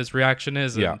see what his reaction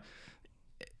is. And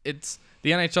it's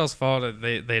the NHL's fault.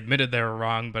 They admitted they were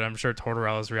wrong, but I'm sure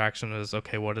Tortorella's reaction was,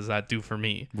 okay, what does that do for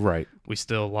me? Right. We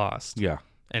still lost. Yeah.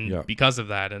 And because of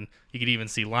that, and you could even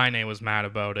see Laine was mad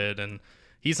about it, and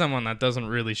he's someone that doesn't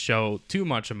really show too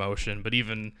much emotion, but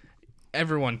even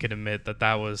everyone could admit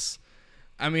that was,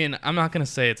 I mean, I'm not going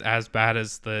to say it's as bad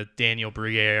as the Daniel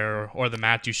Briere or the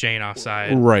Matt Duchene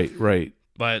offside. Right.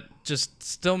 But just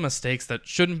still mistakes that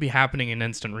shouldn't be happening in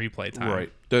instant replay time.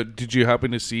 Right. Did you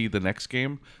happen to see the next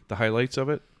game, the highlights of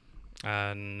it?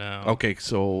 No. Okay,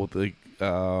 so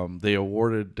they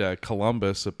awarded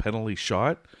Columbus a penalty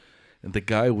shot, and the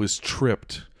guy was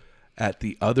tripped at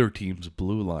the other team's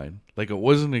blue line. Like it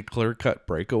wasn't a clear-cut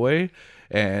breakaway,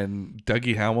 and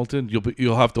Dougie Hamilton,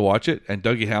 you'll have to watch it, and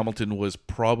Dougie Hamilton was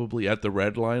probably at the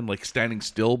red line, like standing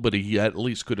still, but he at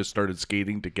least could have started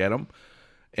skating to get him,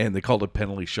 and they called it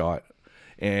penalty shot.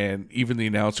 And even the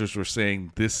announcers were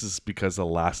saying this is because of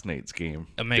last night's game.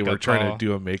 They were trying to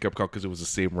do a makeup call because it was the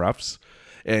same refs.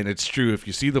 And it's true. If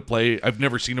you see the play, I've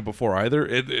never seen it before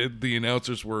either. The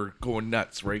announcers were going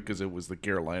nuts, right? Because it was the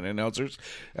Carolina announcers.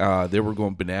 They were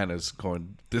going bananas,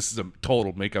 going, this is a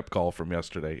total makeup call from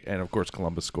yesterday. And, of course,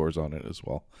 Columbus scores on it as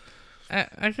well.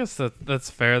 I guess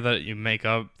that's fair that you make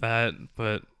up that,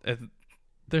 but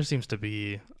there seems to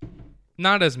be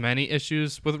not as many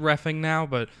issues with reffing now,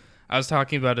 but I was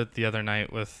talking about it the other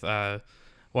night with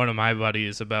one of my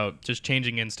buddies about just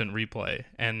changing instant replay,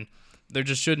 and there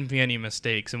just shouldn't be any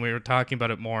mistakes. And we were talking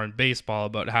about it more in baseball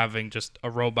about having just a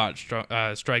robot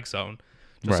strike zone.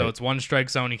 Right. So it's one strike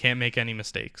zone. You can't make any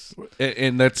mistakes.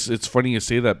 And it's funny you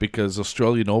say that because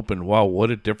Australian Open, wow,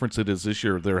 what a difference it is this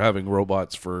year. They're having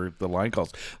robots for the line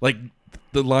calls. Like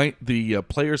the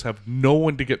players have no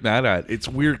one to get mad at. It's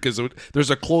weird because there's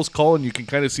a close call and you can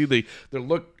kind of see they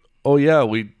look. Oh yeah,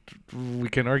 we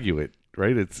can argue it,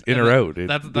 right? It's in or out.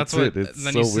 That's it.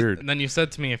 It's so weird. And then you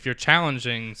said to me, if you're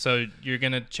challenging, so you're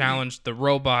gonna challenge the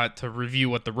robot to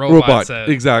review what the robot said.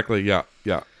 Exactly. Yeah.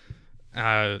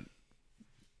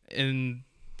 In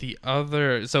the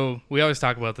other, so we always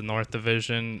talk about the North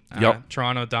Division.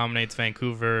 Toronto dominates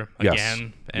Vancouver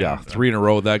again. Yes. 3 in a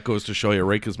row. That goes to show you,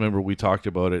 right? Because remember we talked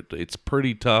about it. It's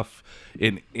pretty tough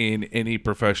in any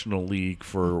professional league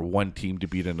for one team to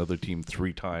beat another team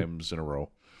 3 times in a row,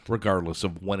 regardless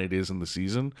of when it is in the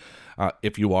season.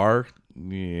 If you are,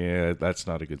 that's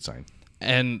not a good sign.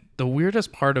 And the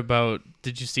weirdest part about,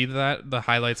 did you see the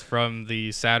highlights from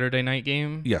the Saturday night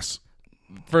game? Yes.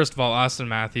 First of all, Austin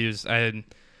Matthews,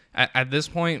 at this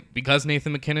point, because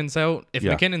Nathan McKinnon's out, if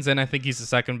McKinnon's in, I think he's the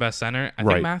second best center. I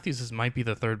think Matthews might be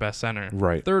the third best center.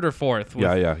 Right. Third or fourth.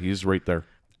 He's right there.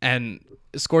 And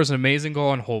scores an amazing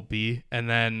goal on Holtby, and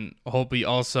then Holtby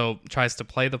also tries to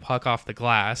play the puck off the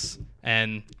glass,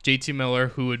 and JT Miller,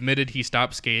 who admitted he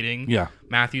stopped skating,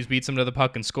 Matthews beats him to the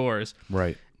puck and scores.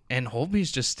 Right. And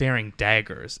Holtby's just staring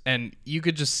daggers. And you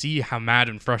could just see how mad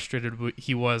and frustrated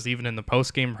he was, even in the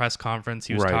post-game press conference.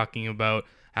 He was talking about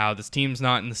how this team's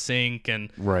not in sync and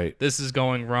this is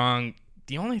going wrong.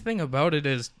 The only thing about it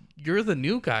is you're the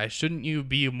new guy. Shouldn't you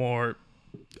be more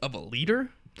of a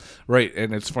leader? Right,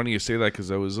 and it's funny you say that because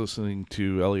I was listening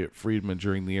to Elliot Friedman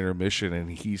during the intermission,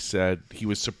 and he said he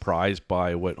was surprised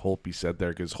by what Holtby said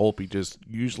there because Holtby just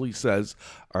usually says,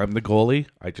 I'm the goalie,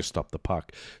 I just stop the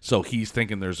puck. So he's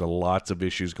thinking there's lots of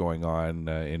issues going on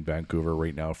in Vancouver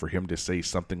right now. For him to say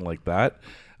something like that,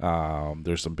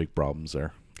 there's some big problems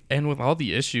there. And with all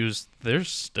the issues, they're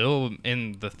still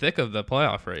in the thick of the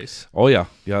playoff race. Oh, yeah.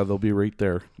 Yeah, they'll be right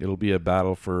there. It'll be a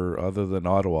battle for, other than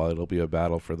Ottawa, it'll be a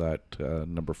battle for that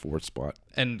number 4 spot.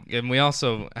 And we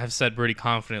also have said pretty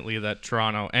confidently that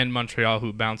Toronto and Montreal,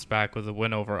 who bounced back with a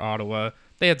win over Ottawa,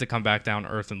 they had to come back down to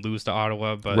earth and lose to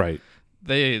Ottawa. But right.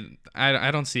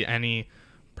 I don't see any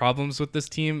problems with this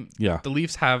team. Yeah. The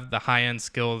Leafs have the high-end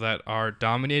skill that are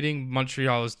dominating.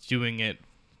 Montreal is doing it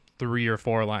 3 or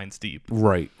 4 lines deep.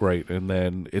 Right. And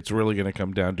then it's really going to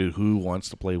come down to who wants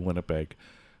to play Winnipeg,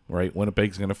 right?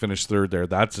 Winnipeg's going to finish third there.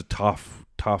 That's a tough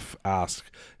ask.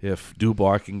 If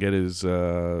Dubois can get his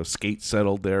skate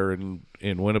settled there in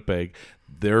Winnipeg,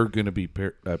 they're going to be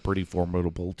a pretty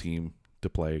formidable team to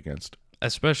play against.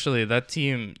 Especially that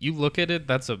team, you look at it,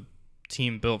 that's a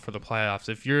team built for the playoffs.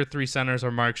 If your 3 centers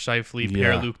are Mark Scheifele,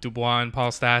 Pierre-Luc Dubois, and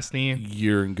Paul Stastny,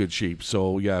 you're in good shape.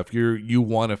 So yeah, if you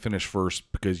want to finish first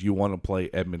because you want to play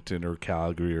Edmonton or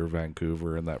Calgary or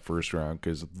Vancouver in that first round,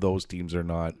 because those teams are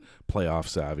not playoff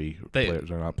savvy, they're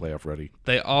not playoff ready.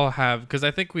 They all have, because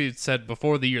I think we said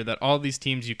before the year that all these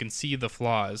teams, you can see the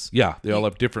flaws. Yeah, they all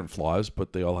have different flaws,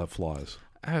 but they all have flaws.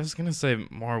 I was gonna say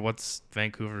more. What's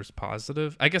Vancouver's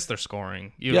positive? I guess they're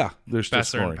scoring. They're still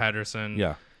Besser scoring. And Pedersen.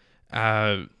 Yeah.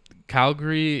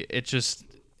 Calgary, it's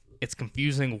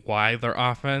confusing why their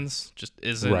offense just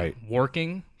isn't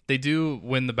working. They do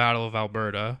win the Battle of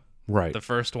Alberta, right? The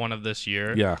first one of this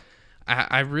year. Yeah.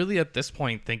 I really at this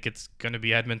point think it's going to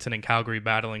be Edmonton and Calgary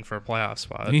battling for a playoff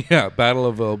spot. Yeah, Battle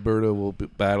of Alberta will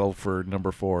battle for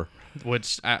number 4.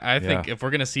 Which I think if we're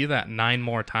going to see that 9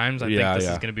 more times, I think this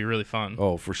is going to be really fun.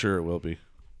 Oh, for sure it will be.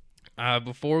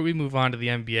 Before we move on to the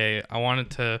NBA, I wanted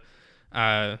to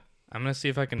I'm going to see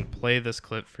if I can play this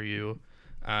clip for you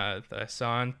that I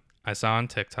saw on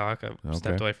TikTok. I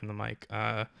stepped away from the mic.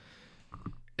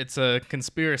 It's a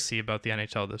conspiracy about the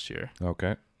NHL this year.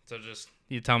 Okay. So just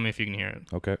you tell me if you can hear it.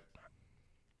 Okay.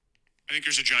 I think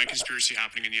there's a giant conspiracy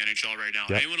happening in the NHL right now.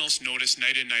 Yep. Anyone else notice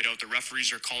night in, night out, the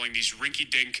referees are calling these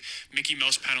rinky-dink Mickey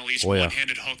Mouse penalties, yeah.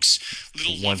 one-handed hooks,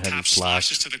 little love-tap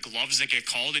slashes to the gloves that get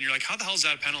called, and you're like, how the hell is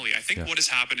that a penalty? I think what has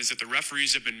happened is that the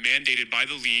referees have been mandated by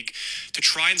the league to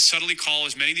try and subtly call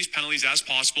as many of these penalties as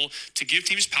possible to give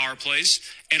teams power plays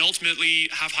and ultimately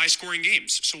have high-scoring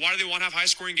games. So why do they want to have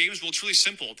high-scoring games? Well, it's really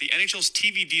simple. The NHL's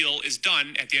TV deal is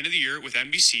done at the end of the year with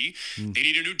NBC. They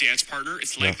need a new dance partner.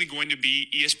 It's likely going to be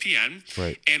ESPN.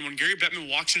 Right. And when Gary Bettman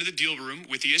walks into the deal room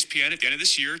with ESPN at the end of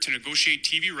this year to negotiate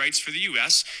TV rights for the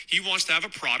U.S., he wants to have a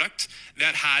product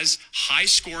that has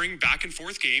high-scoring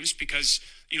back-and-forth games because,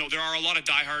 you know, there are a lot of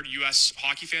diehard U.S.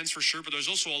 hockey fans for sure, but there's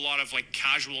also a lot of, like,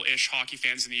 casual-ish hockey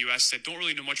fans in the U.S. that don't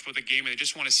really know much about the game and they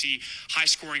just want to see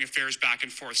high-scoring affairs back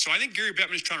and forth. So I think Gary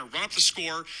Bettman is trying to run up the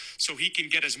score so he can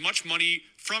get as much money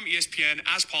from ESPN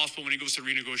as possible when he goes to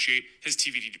renegotiate his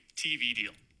TV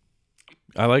deal.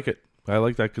 I like it. I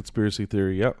like that conspiracy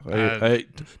theory. Yeah, I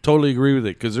totally agree with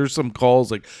it because there's some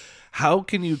calls like, how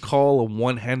can you call a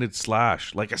one-handed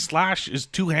slash? Like a slash is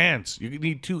 2 hands. You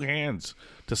need 2 hands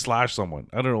to slash someone.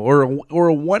 I don't know, or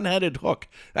a one-handed hook.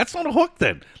 That's not a hook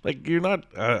then. Like you're not.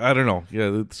 I don't know.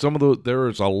 Yeah,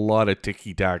 there's a lot of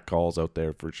ticky-tack calls out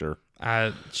there for sure.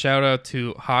 Shout out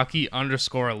to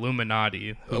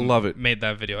hockey_Illuminati. I love it. Made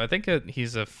that video. I think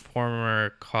he's a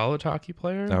former college hockey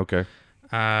player. Okay.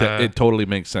 It totally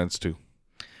makes sense too.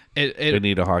 They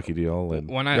need a hockey deal. And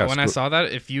when I saw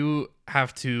that, if you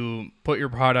have to put your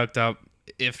product up,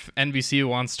 if NBC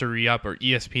wants to re-up or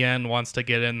ESPN wants to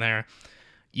get in there,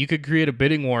 you could create a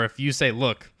bidding war. If you say,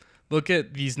 look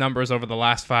at these numbers over the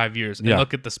last 5 years, and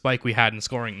look at the spike we had in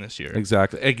scoring this year.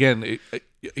 Exactly. Again,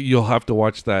 you'll have to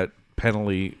watch that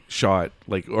penalty shot,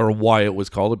 or why it was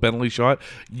called a penalty shot.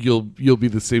 You'll be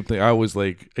the same thing. I was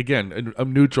like, again,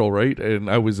 I'm neutral, right? And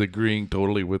I was agreeing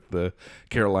totally with the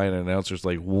Carolina announcers,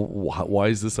 like, why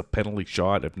is this a penalty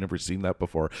shot? I've never seen that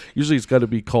before. Usually it's got to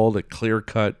be called a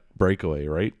clear-cut breakaway,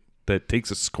 right? That takes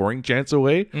a scoring chance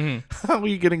away. Mm-hmm. How are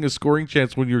you getting a scoring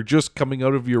chance when you're just coming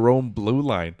out of your own blue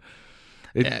line?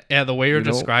 The way you're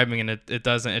describing it, it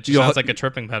doesn't. It just sounds like a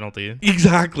tripping penalty.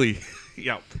 Exactly.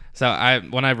 Yeah. So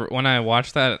when I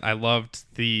watched that, I loved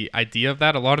the idea of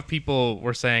that. A lot of people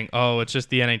were saying, "Oh, it's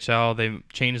just the NHL. They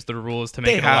changed the rules to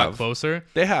make it a lot closer."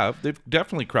 They've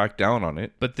definitely cracked down on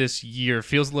it. But this year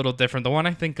feels a little different. The one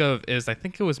I think of is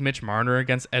it was Mitch Marner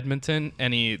against Edmonton,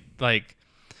 and he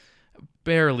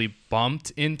barely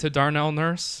bumped into Darnell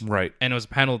Nurse. Right. And it was a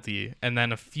penalty. And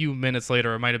then a few minutes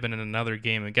later, it might have been in another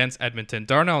game against Edmonton,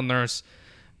 Darnell Nurse,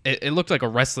 it looked like a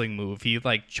wrestling move. He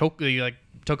choked,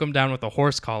 took him down with a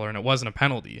horse collar and it wasn't a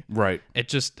penalty. Right.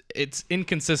 It's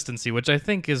inconsistency, which I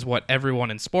think is what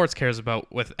everyone in sports cares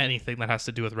about with anything that has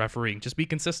to do with refereeing. Just be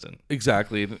consistent.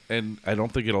 Exactly. And I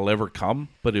don't think it'll ever come,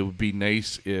 but it would be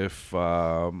nice if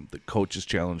the coach's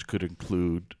challenge could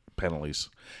include penalties.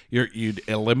 You'd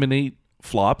eliminate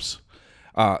flops.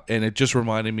 And it just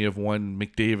reminded me of one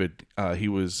McDavid. He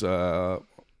was, I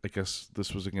guess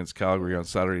this was against Calgary on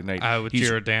Saturday night. With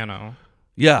Giordano.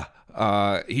 Yeah.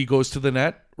 He goes to the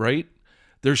net, right?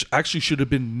 There's actually should have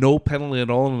been no penalty at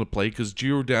all in the play because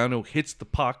Giordano hits the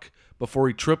puck before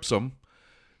he trips him,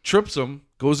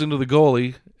 goes into the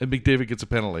goalie, and McDavid gets a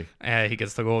penalty. Yeah, he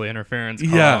gets the goalie interference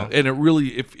call. Yeah, and it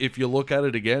really, if you look at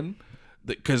it again,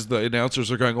 because the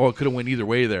announcers are going, oh, it could have went either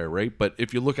way there, right? But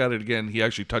if you look at it again, he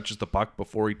actually touches the puck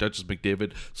before he touches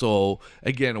McDavid. So,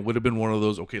 again, it would have been one of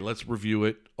those, okay, let's review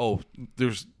it. Oh,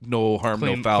 there's no harm,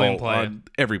 no foul on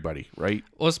everybody, right?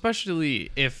 Well, especially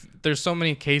if there's so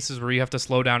many cases where you have to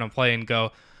slow down and play and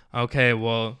go, okay,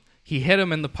 well, he hit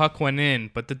him and the puck went in,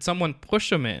 but did someone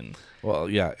push him in? Well,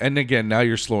 yeah. And again, now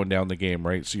you're slowing down the game,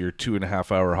 right? So your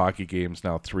 2.5 hour hockey game's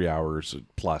now 3 hours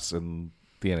plus, and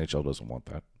the NHL doesn't want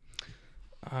that.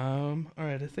 All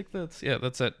right, I think that's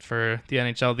it for the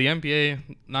NHL. The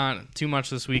NBA, not too much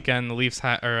this weekend. The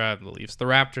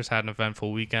Raptors had an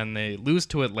eventful weekend. They lose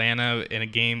to Atlanta in a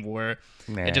game where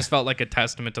it just felt like a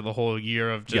testament to the whole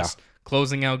year of just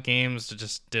closing out games. It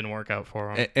just didn't work out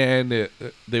for them. And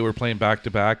they were playing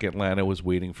back-to-back. Atlanta was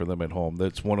waiting for them at home.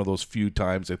 That's one of those few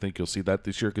times I think you'll see that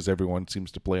this year because everyone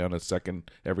seems to play on a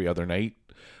second every other night.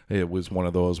 It was one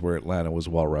of those where Atlanta was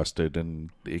well-rested,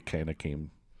 and it kind of came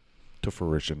to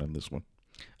fruition in this one.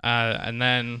 And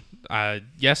then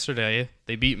yesterday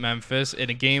they beat Memphis in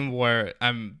a game where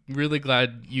I'm really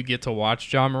glad you get to watch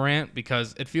John Morant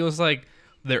because it feels like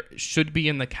there should be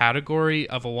in the category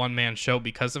of a one-man show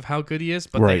because of how good he is,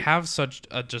 but they have such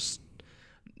just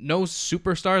no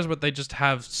superstars, but they just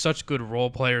have such good role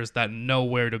players that know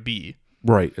where to be.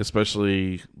 Right,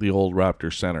 especially the old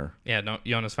Raptor center. Yeah, no,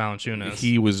 Jonas Valanciunas.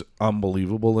 He was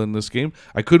unbelievable in this game.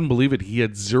 I couldn't believe it. He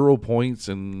had 0 points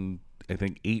and I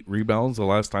think 8 rebounds the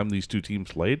last time these two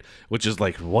teams played, which is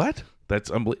like, what? That's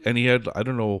unbelievable. And he had, I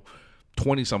don't know,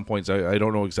 20-some points. I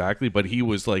don't know exactly, but he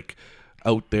was like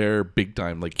out there big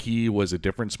time. Like he was a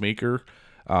difference maker.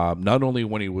 Not only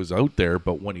when he was out there,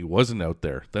 but when he wasn't out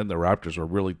there. Then the Raptors were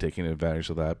really taking advantage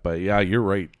of that. But yeah, you're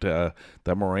right. That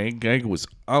Morant gang was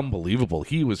unbelievable.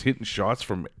 He was hitting shots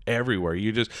from everywhere.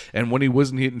 And when he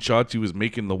wasn't hitting shots, he was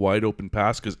making the wide open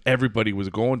pass because everybody was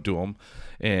going to him.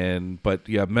 But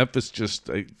yeah, Memphis just,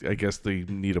 I guess they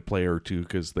need a player or two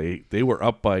because they were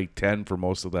up by 10 for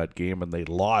most of that game and they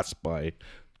lost by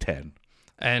 10.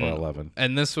 And 11.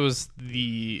 And this was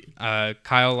the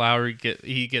Kyle Lowry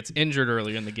gets injured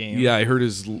early in the game. Yeah, I heard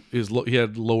he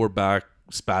had lower back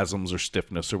spasms or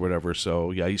stiffness or whatever.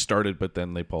 So yeah, he started, but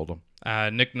then they pulled him.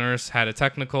 Nick Nurse had a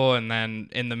technical, and then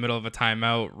in the middle of a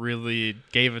timeout, really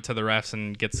gave it to the refs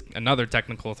and gets another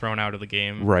technical thrown out of the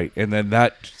game. Right, and then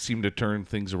that seemed to turn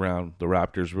things around. The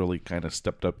Raptors really kind of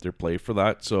stepped up their play for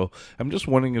that. So I'm just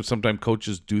wondering if sometimes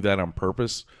coaches do that on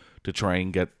purpose to try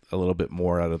and get a little bit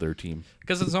more out of their team.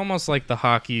 Because it's almost like the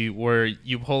hockey where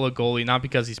you pull a goalie not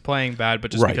because he's playing bad, but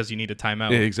just because you need a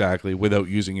timeout. Exactly, without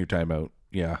using your timeout.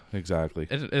 Yeah, exactly.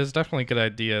 It is definitely a good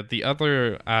idea. The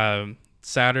other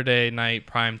Saturday night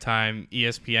primetime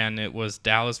ESPN, it was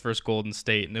Dallas versus Golden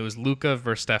State, and it was Luka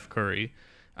versus Steph Curry.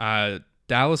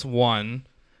 Dallas won.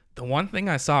 The one thing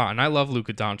I saw, and I love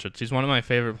Luka Doncic. He's one of my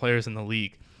favorite players in the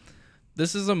league.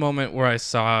 This is a moment where I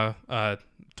saw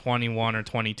 21 or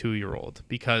 22-year-old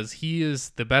because he is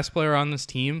the best player on this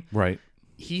team. Right.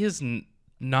 He is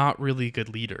not really a good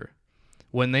leader.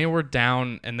 When they were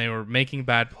down and they were making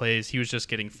bad plays, he was just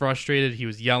getting frustrated. He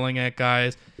was yelling at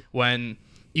guys. When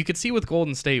you could see with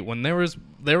Golden State, when there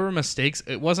were mistakes,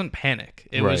 it wasn't panic.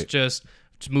 It was just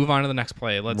move on to the next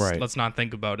play. Let's not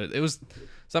think about it. It was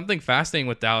something fascinating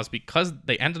with Dallas because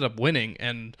they ended up winning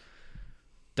and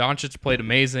Doncic played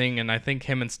amazing, and I think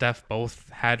him and Steph both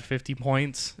had 50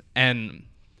 points. And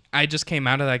I just came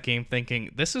out of that game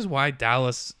thinking, this is why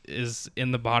Dallas is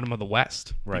in the bottom of the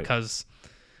West. Right. Because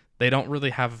they don't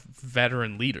really have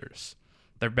veteran leaders.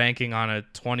 They're banking on a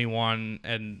 21,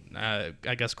 and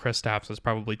I guess Kristaps is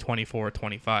probably 24 or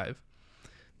 25.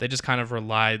 They just kind of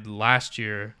relied last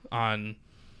year on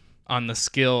the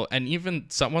skill, and even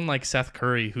someone like Seth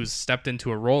Curry, who's stepped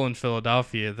into a role in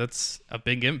Philadelphia, that's a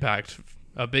big impact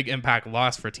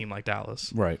loss for a team like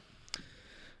Dallas. Right.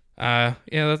 Yeah,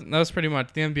 that was pretty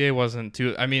much. The NBA wasn't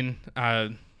too. I mean,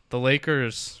 the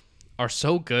Lakers are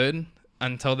so good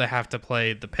until they have to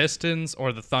play the Pistons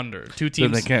or the Thunder. Two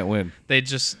teams. Then they can't win. They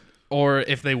just or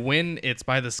if they win, it's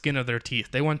by the skin of their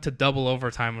teeth. They went to double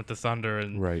overtime with the Thunder,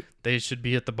 and they should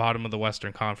be at the bottom of the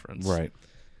Western Conference. Right.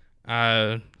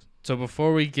 So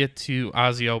before we get to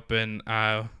Aussie Open,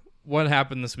 what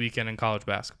happened this weekend in college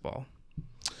basketball?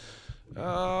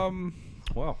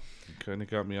 Well, kind of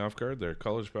got me off guard there.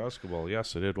 College basketball.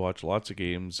 Yes, I did watch lots of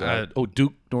games.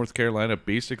 Duke, North Carolina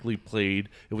basically played.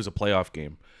 It was a playoff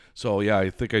game. So, yeah, I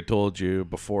think I told you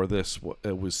before this,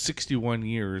 it was 61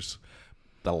 years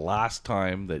the last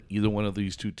time that either one of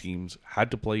these two teams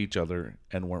had to play each other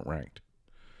and weren't ranked.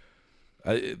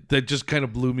 That just kind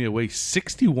of blew me away.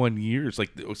 61 years.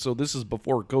 So this is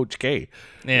before Coach K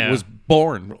was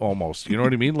born almost. You know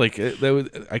what I mean?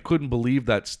 I couldn't believe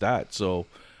that stat. So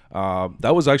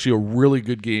that was actually a really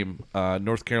good game.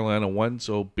 North Carolina won.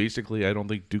 So basically, I don't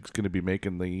think Duke's going to be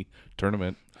making the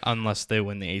tournament. Unless they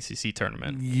win the ACC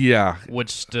tournament. Yeah.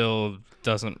 Which still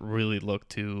doesn't really look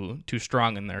too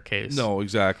strong in their case. No,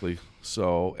 exactly.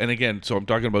 So, and again, I'm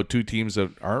talking about two teams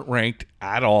that aren't ranked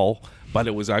at all, but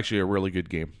it was actually a really good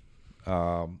game.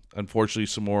 Unfortunately,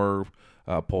 some more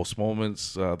post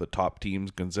moments. The top teams,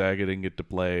 Gonzaga didn't get to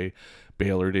play.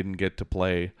 Baylor didn't get to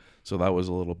play. So that was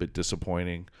a little bit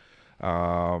disappointing.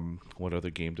 What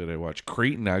other game did I watch?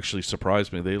 Creighton actually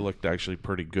surprised me. They looked actually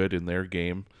pretty good in their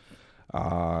game.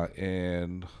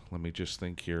 And let me just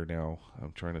think here now.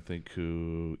 I'm trying to think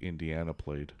who Indiana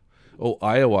played. Oh,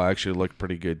 Iowa actually looked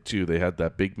pretty good too. They had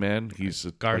that big man. He's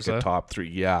like a top 3.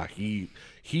 Yeah, he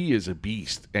is a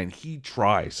beast, and he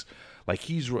tries. I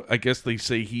guess they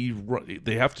say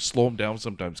they have to slow him down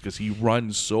sometimes because he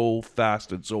runs so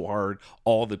fast and so hard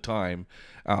all the time,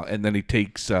 and then he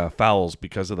takes fouls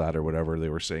because of that or whatever they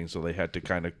were saying. So they had to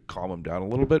kind of calm him down a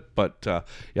little bit. But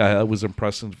yeah, it was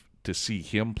impressive to see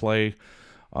him play.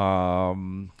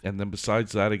 And then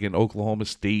besides that, again, Oklahoma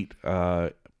State,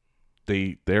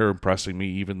 they're impressing me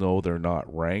even though they're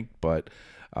not ranked. But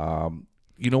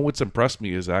what's impressed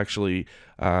me is actually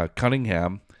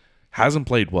Cunningham hasn't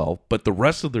played well, but the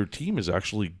rest of their team is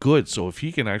actually good. So if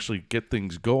he can actually get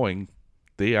things going,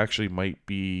 they actually might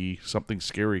be something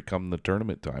scary come the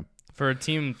tournament time. For a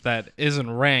team that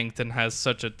isn't ranked and has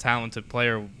such a talented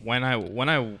player, when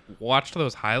I watched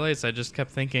those highlights, I just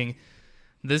kept thinking,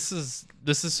 this is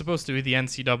supposed to be the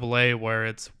NCAA where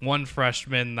it's one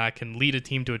freshman that can lead a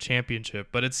team to a championship.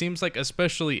 But it seems like,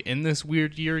 especially in this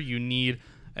weird year, you need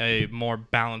a more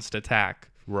balanced attack.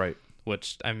 Right.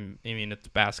 Which, I mean, it's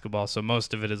basketball, so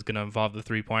most of it is going to involve the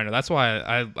three-pointer. That's why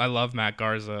I love Matt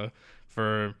Garza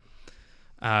for,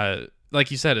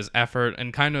 like you said, his effort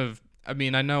and kind of. I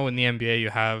mean, I know in the NBA you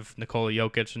have Nikola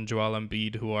Jokic and Joel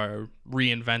Embiid who are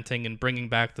reinventing and bringing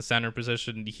back the center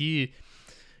position.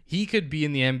 He could be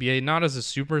in the NBA not as a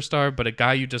superstar, but a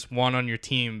guy you just want on your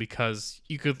team because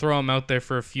you could throw him out there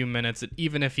for a few minutes. And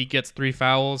even if he gets 3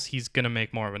 fouls, he's going to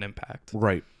make more of an impact.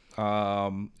 Right.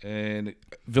 And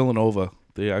Villanova,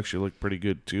 they actually look pretty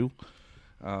good too.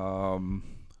 Trying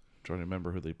to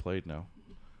remember who they played now.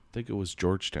 I think it was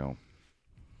Georgetown.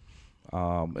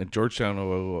 And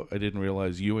Georgetown, I didn't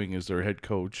realize Ewing is their head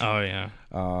coach. Oh yeah.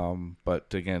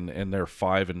 But again, and they're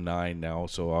 5-9 now,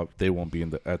 so they won't be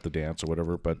at the dance or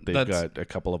whatever. But they've got a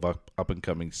couple of up and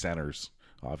coming centers,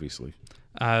 obviously.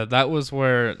 That was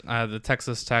where the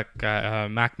Texas Tech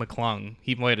Mac McClung,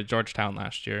 he played at Georgetown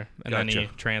last year, and then he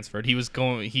transferred.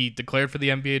 He declared for the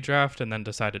NBA draft and then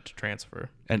decided to transfer.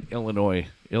 And Illinois,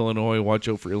 watch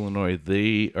out for Illinois.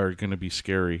 They are going to be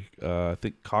scary. I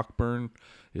think Cockburn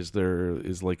is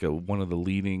like one of the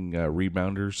leading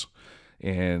rebounders,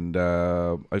 and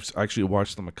I've actually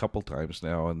watched them a couple times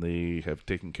now, and they have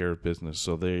taken care of business.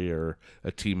 So they are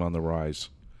a team on the rise.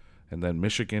 And then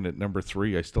Michigan at number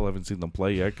 3, I still haven't seen them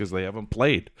play yet because they haven't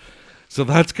played. So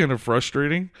that's kind of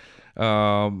frustrating.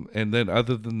 And then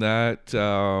other than that,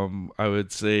 I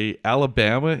would say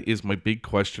Alabama is my big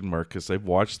question mark because I've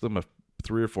watched them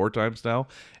 3 or 4 times now.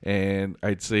 And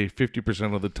I'd say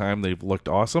 50% of the time they've looked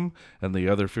awesome. And the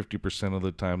other 50% of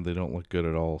the time they don't look good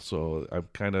at all. So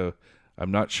I'm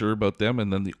not sure about them.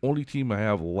 And then the only team I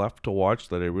have left to watch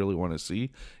that I really want to see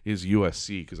is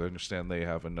USC because I understand they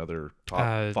have another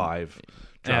top 5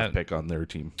 draft pick on their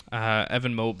team.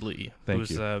 Evan Mobley,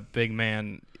 who's you. a big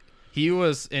man.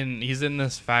 He's in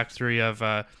this factory of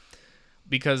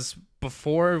because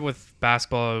before with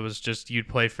basketball it was just you'd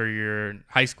play for your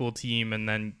high school team and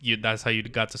then that's how you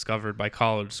got discovered by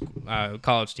college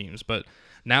teams. But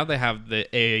now they have the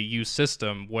AAU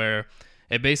system where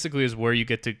it basically is where you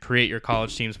get to create your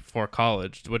college teams before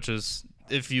college, which is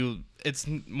it's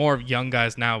more of young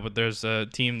guys now, but there's a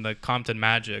team, the Compton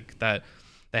Magic, that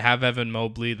they have Evan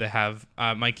Mobley, they have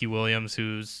Mikey Williams,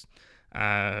 who's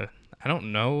I I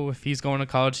don't know if he's going to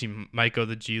college. He might go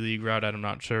the G League route. I'm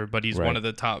not sure, but he's one of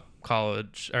the top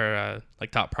college or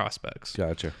like top prospects.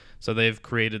 Gotcha. So they've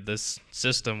created this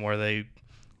system where they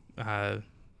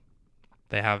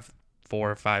have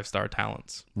 4 or 5 star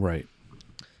talents. Right.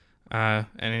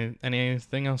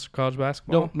 Anything else for college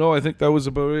basketball? No, I think that was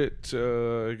about it.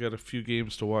 I got a few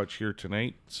games to watch here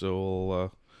tonight,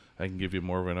 so I can give you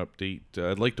more of an update.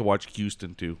 I'd like to watch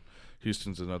Houston too.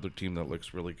 Houston's another team that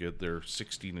looks really good. They're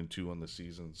 16-2 on the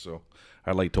season, so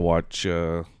I'd like to watch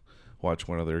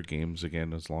one of their games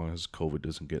again, as long as COVID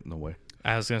doesn't get in the way.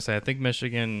 I was gonna say, I think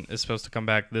Michigan is supposed to come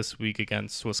back this week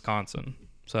against Wisconsin,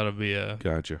 so that'll be a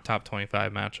top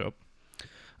 25 matchup.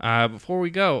 Before we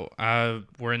go,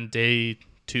 we're in day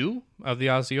 2 of the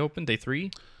Aussie Open, day 3.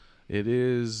 It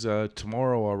is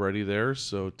tomorrow already there,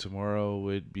 so tomorrow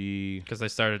would be... Because they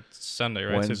started Sunday,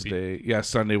 right? Wednesday. Yeah,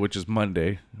 Sunday, which is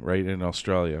Monday, right, in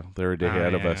Australia. They're a day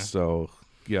ahead of us, so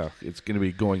yeah, it's going to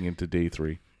be going into day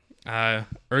 3.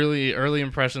 Early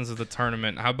impressions of the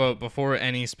tournament. How about before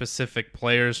any specific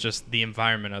players, just the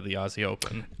environment of the Aussie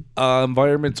Open?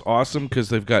 Environment's awesome because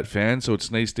they've got fans, so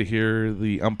it's nice to hear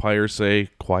the umpire say,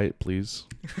 "Quiet, please,"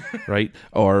 right?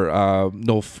 Or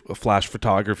no flash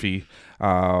photography,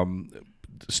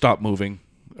 stop moving,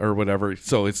 or whatever.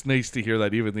 So it's nice to hear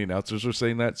that even the announcers are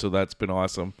saying that. So that's been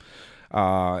awesome,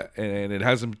 and it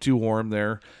hasn't been too warm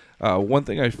there. One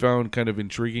thing I found kind of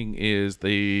intriguing is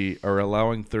they are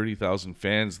allowing 30,000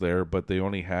 fans there, but they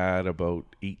only had about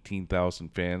 18,000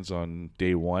 fans on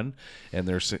day 1, and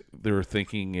their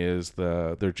thinking is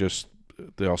the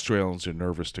Australians are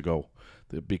nervous to go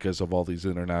because of all these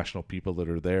international people that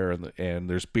are there, and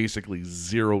there's basically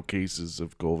 0 cases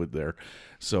of COVID there,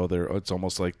 so it's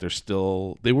almost like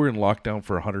they were in lockdown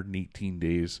for 118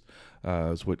 days.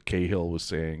 Is what Cahill was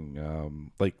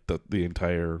saying, like the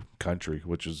entire country,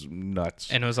 which is nuts.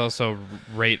 And it was also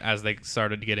right as they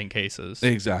started getting cases.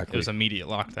 Exactly. It was immediate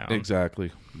lockdown.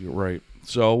 Exactly. You're right.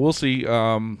 So we'll see.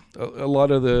 A lot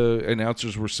of the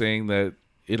announcers were saying that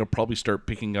it'll probably start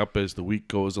picking up as the week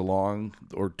goes along,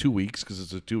 or 2 weeks, because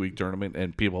it's a 2-week tournament,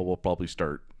 and people will probably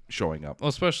start showing up. Well,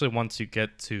 especially once you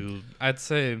get to, I'd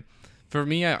say, for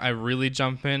me, I really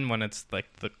jump in when it's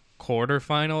like the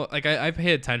quarterfinal. Like I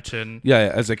pay attention.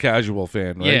 Yeah, as a casual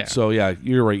fan, right? Yeah. So yeah,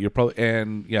 you're right. You'll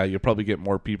probably get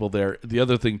more people there. The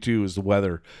other thing too is the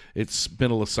weather. It's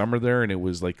middle of summer there, and it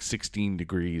was like 16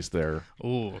 degrees there.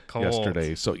 Ooh, cold.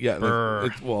 Yesterday. So yeah,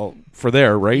 well, for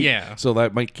there, right? Yeah. So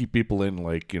that might keep people in,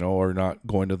 like, or not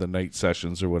going to the night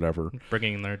sessions or whatever.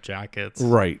 Bringing their jackets.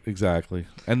 Right. Exactly.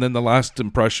 And then the last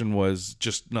impression was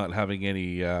just not having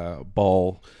any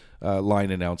ball. Line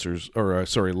announcers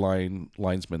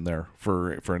linesmen there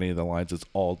for any of the lines. It's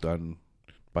all done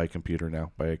by computer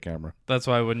now, by a camera. That's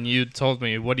why when you told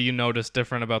me, what do you notice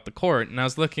different about the court? And I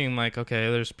was looking like,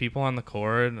 okay, there's people on the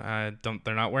court.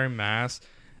 They're not wearing masks.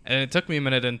 And it took me a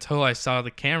minute until I saw the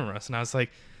cameras, and I was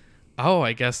like, oh,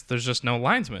 I guess there's just no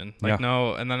linesmen.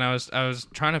 No. And then I was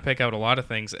trying to pick out a lot of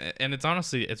things, and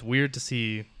it's weird to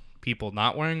see people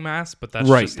not wearing masks, but that's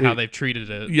just how they've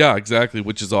treated it. Yeah, exactly,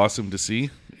 which is awesome to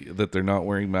see that they're not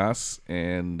wearing masks.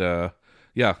 And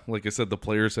like I said, the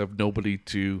players have nobody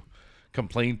to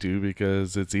complain to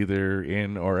because it's either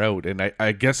in or out. And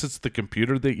I guess it's the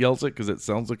computer that yells it because it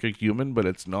sounds like a human, but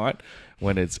it's not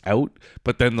when it's out.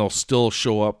 But then they'll still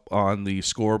show up on the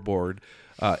scoreboard.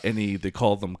 They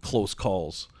call them close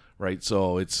calls, right?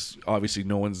 So it's obviously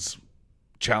no one's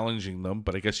challenging them,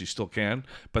 but I guess you still can.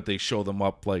 But they show them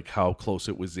up like how close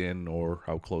it was in or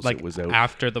how close it was out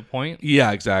after the point.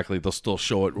 Yeah, exactly. They'll still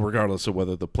show it regardless of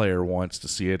whether the player wants to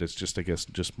see it. It's just, I guess,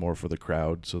 just more for the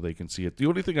crowd so they can see it. The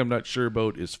only thing I'm not sure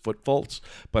about is foot faults,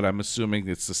 but I'm assuming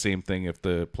it's the same thing if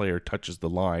the player touches the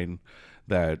line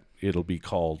that it'll be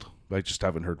called. I just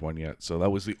haven't heard one yet. So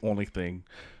that was the only thing,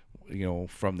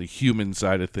 from the human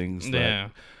side of things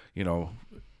that,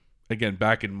 again,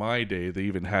 back in my day, they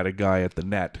even had a guy at the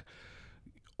net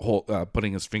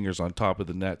putting his fingers on top of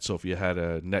the net. So if you had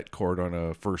a net cord on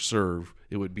a first serve,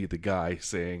 it would be the guy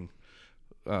saying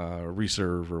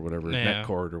reserve or whatever, net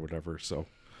cord or whatever. So,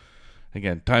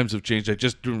 again, times have changed. I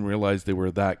just didn't realize they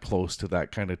were that close to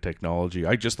that kind of technology.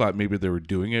 I just thought maybe they were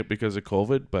doing it because of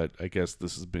COVID, but I guess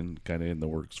this has been kind of in the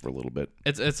works for a little bit.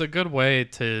 It's a good way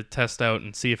to test out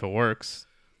and see if it works.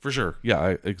 For sure.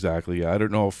 Yeah, exactly. Yeah, I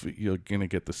don't know if you're going to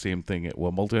get the same thing at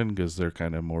Wimbledon because they're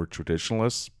kind of more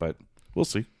traditionalists, but we'll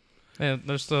see. Yeah,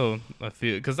 there's still a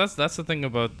few. Because that's the thing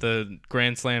about the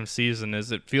Grand Slam season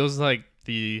is it feels like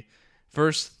the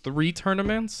first 3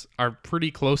 tournaments are pretty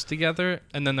close together,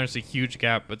 and then there's a huge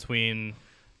gap between,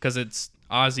 because it's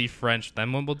Aussie, French,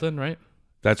 then Wimbledon, right?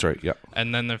 That's right. Yeah.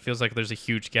 And then there feels like there's a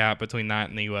huge gap between that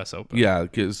and the U.S. Open. Yeah,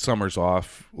 because summer's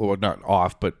off. Well, not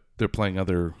off, but they're playing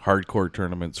other hardcore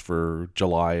tournaments for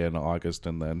July and August,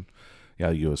 and then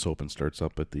the U.S. Open starts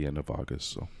up at the end of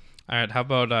August. So. All right. How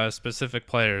about specific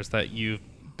players that you've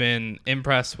been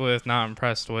impressed with, not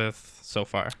impressed with so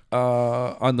far?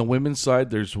 On the women's side,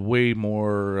 there's way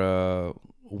more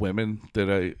women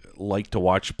that I like to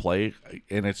watch play,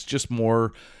 and it's just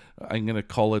more. I'm going to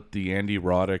call it the Andy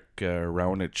Roddick,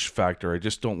 Raonic factor. I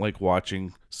just don't like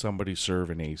watching somebody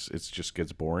serve an ace. It just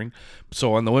gets boring.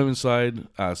 So on the women's side,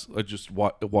 just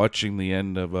watching the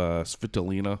end of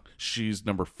Svitolina. She's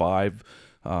number 5.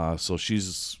 So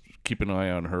she's keep an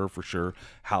eye on her for sure.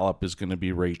 Halep is going to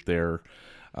be right there.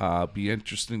 Be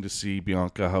interesting to see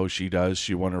Bianca how she does.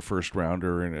 She won her first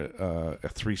rounder in a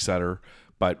 3-setter.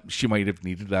 But she might have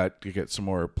needed that to get some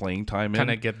more playing time in. Kind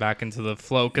of get back into the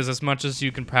flow, because as much as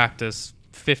you can practice,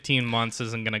 15 months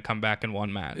isn't going to come back in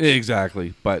one match.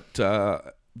 Exactly. But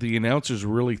the announcers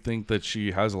really think that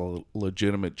she has a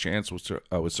legitimate chance, which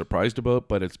I was surprised about,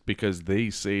 but it's because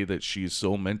they say that she's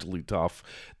so mentally tough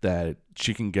that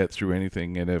she can get through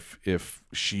anything. And if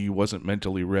she wasn't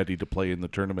mentally ready to play in the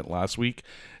tournament last week,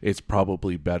 it's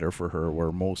probably better for her,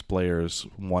 where most players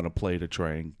want to play to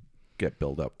try and get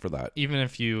built up for that. Even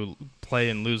if you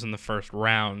play and lose in the first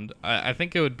round, I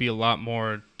think it would be a lot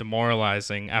more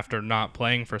demoralizing after not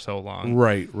playing for so long.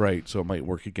 Right. So it might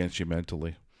work against you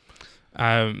mentally.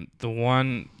 The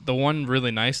one really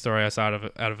nice story I saw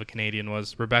out of a Canadian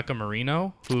was Rebecca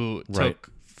Marino, who took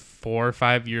 4 or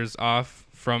 5 years off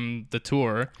from the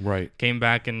tour, came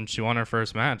back and she won her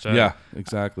first match. Yeah,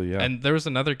 exactly. Yeah. And there was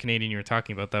another Canadian you were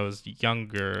talking about that was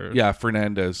younger. Yeah,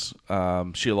 Fernandez.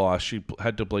 She lost. She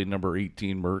had to play number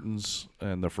 18 Mertens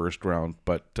in the first round,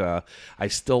 but I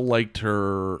still liked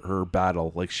her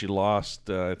battle. Like, she lost,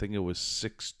 I think it was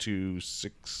 6-2,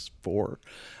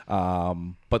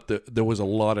 6-4. But there was a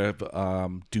lot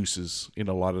of deuces in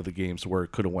a lot of the games where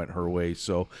it could have went her way.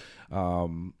 So,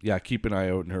 keep an eye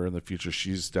out on her in the future.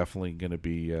 She's definitely going to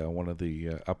be one of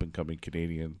the up-and-coming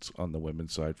Canadians on the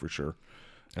women's side for sure.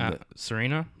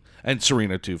 Serena? And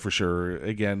Serena too, for sure.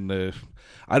 Again,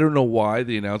 I don't know why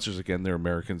the announcers, again, they're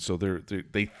Americans, so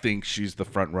they think she's the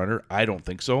front runner. I don't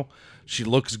think so. She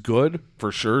looks good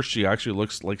for sure. She actually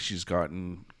looks like she's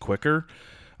gotten quicker.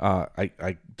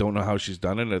 I don't know how she's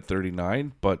done it at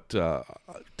 39, but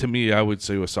to me, I would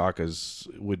say Osaka's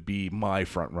would be my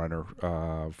front runner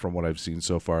from what I've seen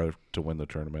so far to win the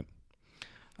tournament.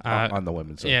 On the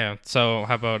women's side. Yeah. So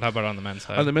how about on the men's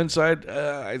side? On the men's side,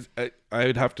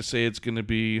 I'd have to say it's got to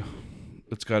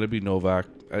be Novak.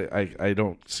 I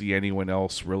don't see anyone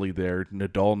else really there.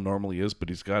 Nadal normally is, but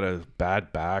he's got a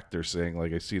bad back. They're saying,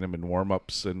 like, I've seen him in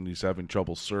warm-ups and he's having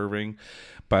trouble serving.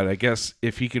 But I guess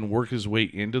if he can work his way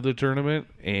into the tournament,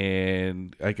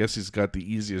 and I guess he's got the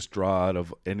easiest draw out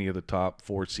of any of the top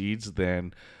 4 seeds,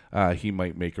 then he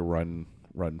might make a run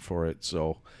for it.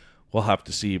 So we'll have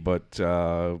to see, but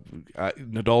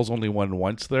Nadal's only won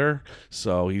once there,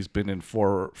 so he's been in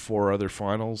four other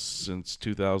finals since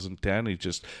 2010.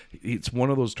 It's one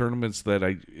of those tournaments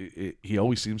that he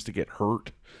always seems to get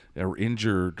hurt or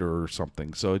injured or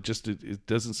something, so it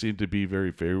doesn't seem to be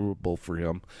very favorable for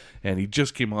him. And he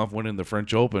just came off winning the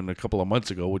French Open a couple of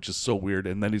months ago, which is so weird,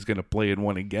 and then he's going to play in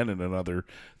one again in another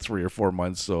 3 or 4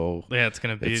 months. So yeah, it's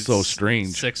going to be so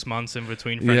strange. 6 months in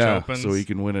between French Opens, so he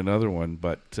can win another one.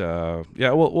 But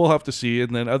we'll have to see.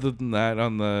 And then other than that,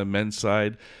 on the men's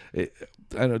side,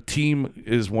 I know Team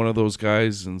is one of those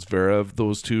guys, and Zverev,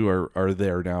 those two are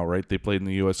there now, right? They played in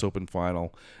the U.S. Open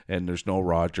final, and there's no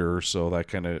Roger, so that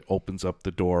kind of opens up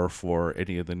the door for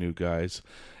any of the new guys.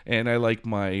 And I like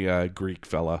my Greek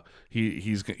fella.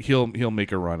 He'll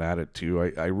make a run at it too.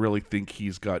 I really think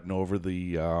he's gotten over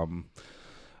the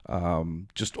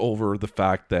just over the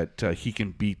fact that he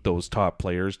can beat those top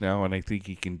players now, and I think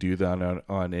he can do that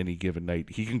on any given night.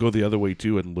 He can go the other way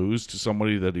too and lose to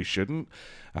somebody that he shouldn't,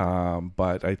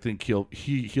 but I think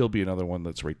he'll be another one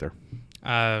that's right there.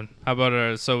 How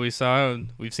about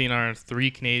we've seen our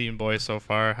 3 Canadian boys so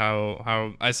far.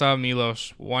 How I saw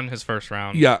Milos won his first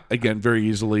round. Yeah, again, very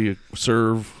easily.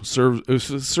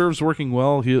 Serves working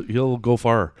well. He'll go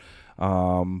far.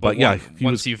 But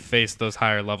once you've faced those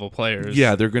higher level players,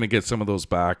 they're going to get some of those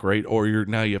back, right? Or you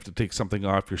have to take something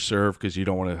off your serve because you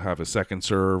don't want to have a second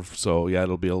serve. So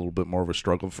it'll be a little bit more of a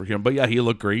struggle for him. But he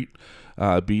looked great.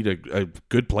 Beat a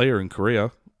good player in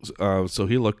Korea, so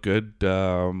he looked good.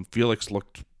 Felix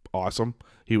looked awesome.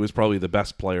 He was probably the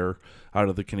best player out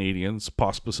of the Canadians.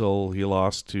 Pospisil, he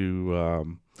lost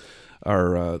to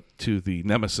the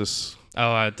nemesis.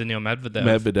 Daniil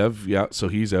Medvedev. So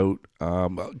he's out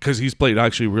because he's played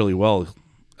actually really well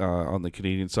on the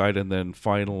Canadian side, and then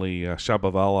finally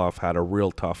Shapovalov had a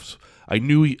real tough. I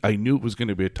knew it was going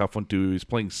to be a tough one too. He was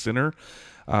playing Sinner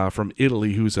from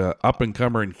Italy, who's a up and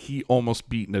comer, and he almost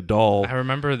beat Nadal. I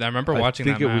remember watching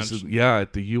that match.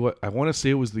 At the U. I want to say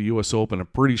it was the U.S. Open. I'm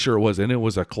pretty sure it was, and it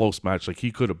was a close match. Like,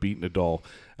 he could have beaten Nadal,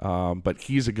 but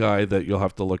he's a guy that you'll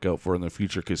have to look out for in the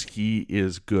future because he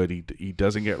is good. He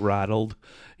doesn't get rattled.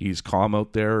 He's calm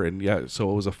out there, and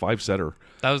so it was a 5-setter.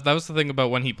 That was the thing about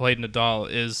when he played Nadal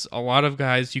is a lot of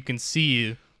guys you can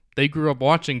see they grew up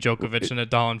watching Djokovic and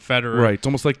Nadal and Federer. Right, it's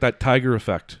almost like that Tiger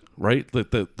effect. Right,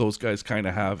 that those guys kind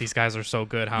of have. These guys are so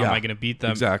good. How am I going to beat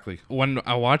them? Exactly. When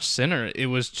I watched Sinner, it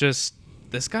was just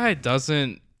this guy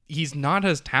doesn't. He's not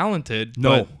as talented. No,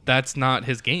 but that's not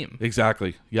his game.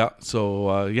 Exactly. Yeah.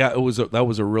 So that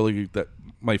was a really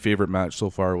my favorite match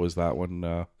so far was that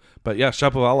one. But yeah,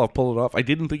 Shapovalov pulled it off. I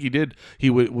didn't think he did.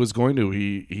 He was going to.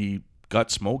 He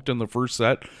got smoked in the first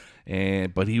set.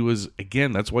 But he was,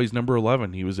 again, that's why he's number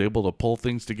 11. He was able to pull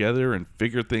things together and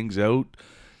figure things out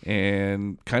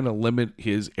and kind of limit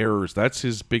his errors. That's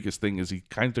his biggest thing, is he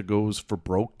kind of goes for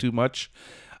broke too much,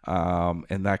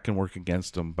 and that can work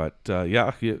against him. But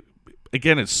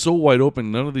again, it's so wide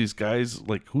open. None of these guys,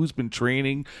 like, who's been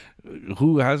training,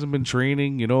 who hasn't been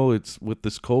training, it's with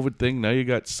this COVID thing. Now you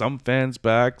got some fans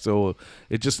back, so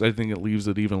I think it leaves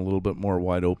it even a little bit more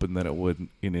wide open than it would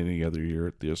in any other year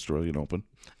at the Australian Open.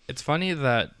 It's funny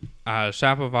that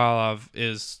Shapovalov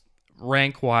is,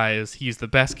 rank-wise, he's the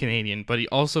best Canadian, but he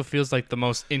also feels like the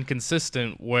most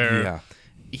inconsistent, where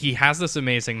he has this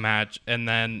amazing match, and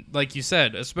then, like you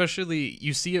said, especially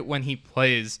you see it when he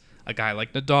plays a guy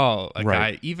like Nadal, a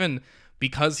guy, even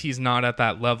because he's not at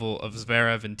that level of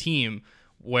Zverev and team,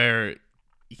 where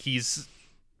he's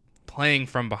playing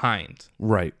from behind.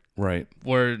 Right.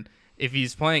 Where if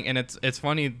he's playing, and it's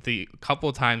funny, the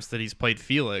couple times that he's played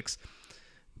Felix,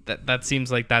 that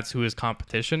seems like that's who his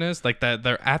competition is. Like, that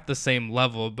they're at the same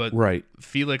level, but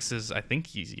Felix is, I think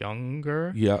he's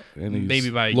younger. Yeah, and he's maybe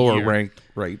by a lower year. ranked,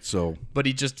 right? So, but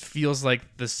he just feels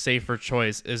like the safer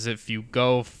choice is, if you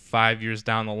go 5 years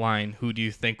down the line, who do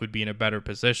you think would be in a better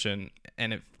position?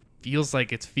 And it feels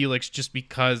like it's Felix, just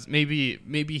because maybe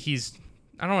he's,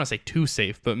 I don't want to say too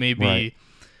safe, but maybe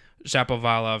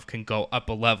Shapovalov can go up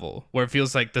a level, where it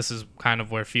feels like this is kind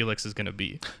of where Felix is going to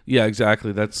be. Yeah,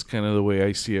 exactly. That's kind of the way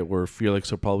I see it, where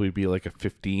Felix will probably be like a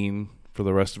 15 for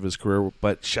the rest of his career.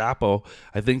 But Shapo,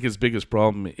 I think his biggest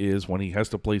problem is when he has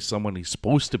to play someone he's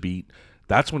supposed to beat.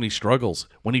 That's when he struggles.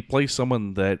 When he plays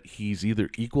someone that he's either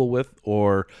equal with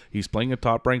or he's playing a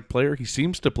top-ranked player, he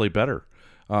seems to play better.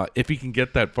 If he can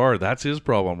get that far, that's his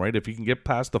problem, right? If he can get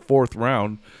past the fourth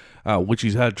round, which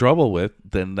he's had trouble with,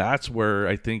 then that's where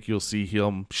I think you'll see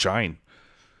him shine.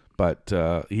 But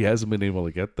he hasn't been able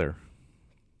to get there.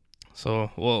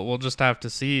 So we'll just have to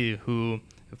see who,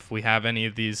 if we have any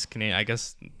of these Canadian, I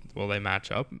guess, will they match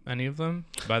up, any of them,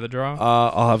 by the draw?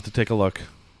 I'll have to take a look.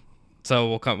 So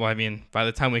we'll come. Well, I mean, by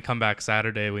the time we come back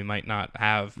Saturday, we might not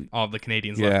have all the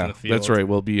Canadians left in the field. Yeah, that's right.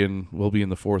 We'll be in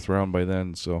the fourth round by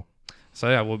then. So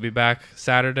yeah, we'll be back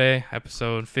Saturday,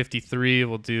 episode 53.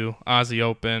 We'll do Aussie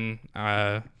Open,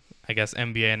 I guess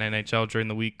NBA and NHL during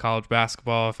the week, college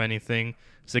basketball, if anything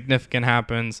significant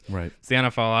happens. Right. It's the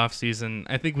NFL off season.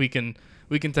 I think we can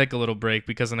take a little break,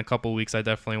 because in a couple weeks I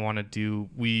definitely want to do.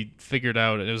 We figured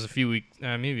out, it was a few weeks,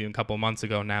 maybe a couple months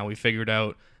ago now, we figured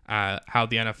out how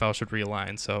the NFL should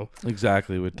realign. So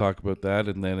exactly, we'll talk about that,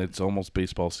 and then it's almost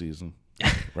baseball season.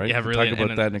 Right? Yeah, really. Talk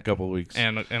about that in a couple of weeks.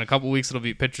 And in a couple of weeks, it'll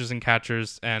be pitchers and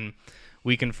catchers, and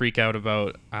we can freak out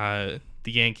about the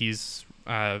Yankees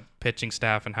pitching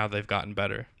staff and how they've gotten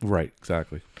better. Right,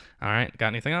 exactly. All right, got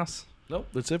anything else? Nope,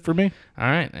 that's it for me. All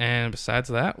right, and besides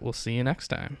that, we'll see you next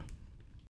time.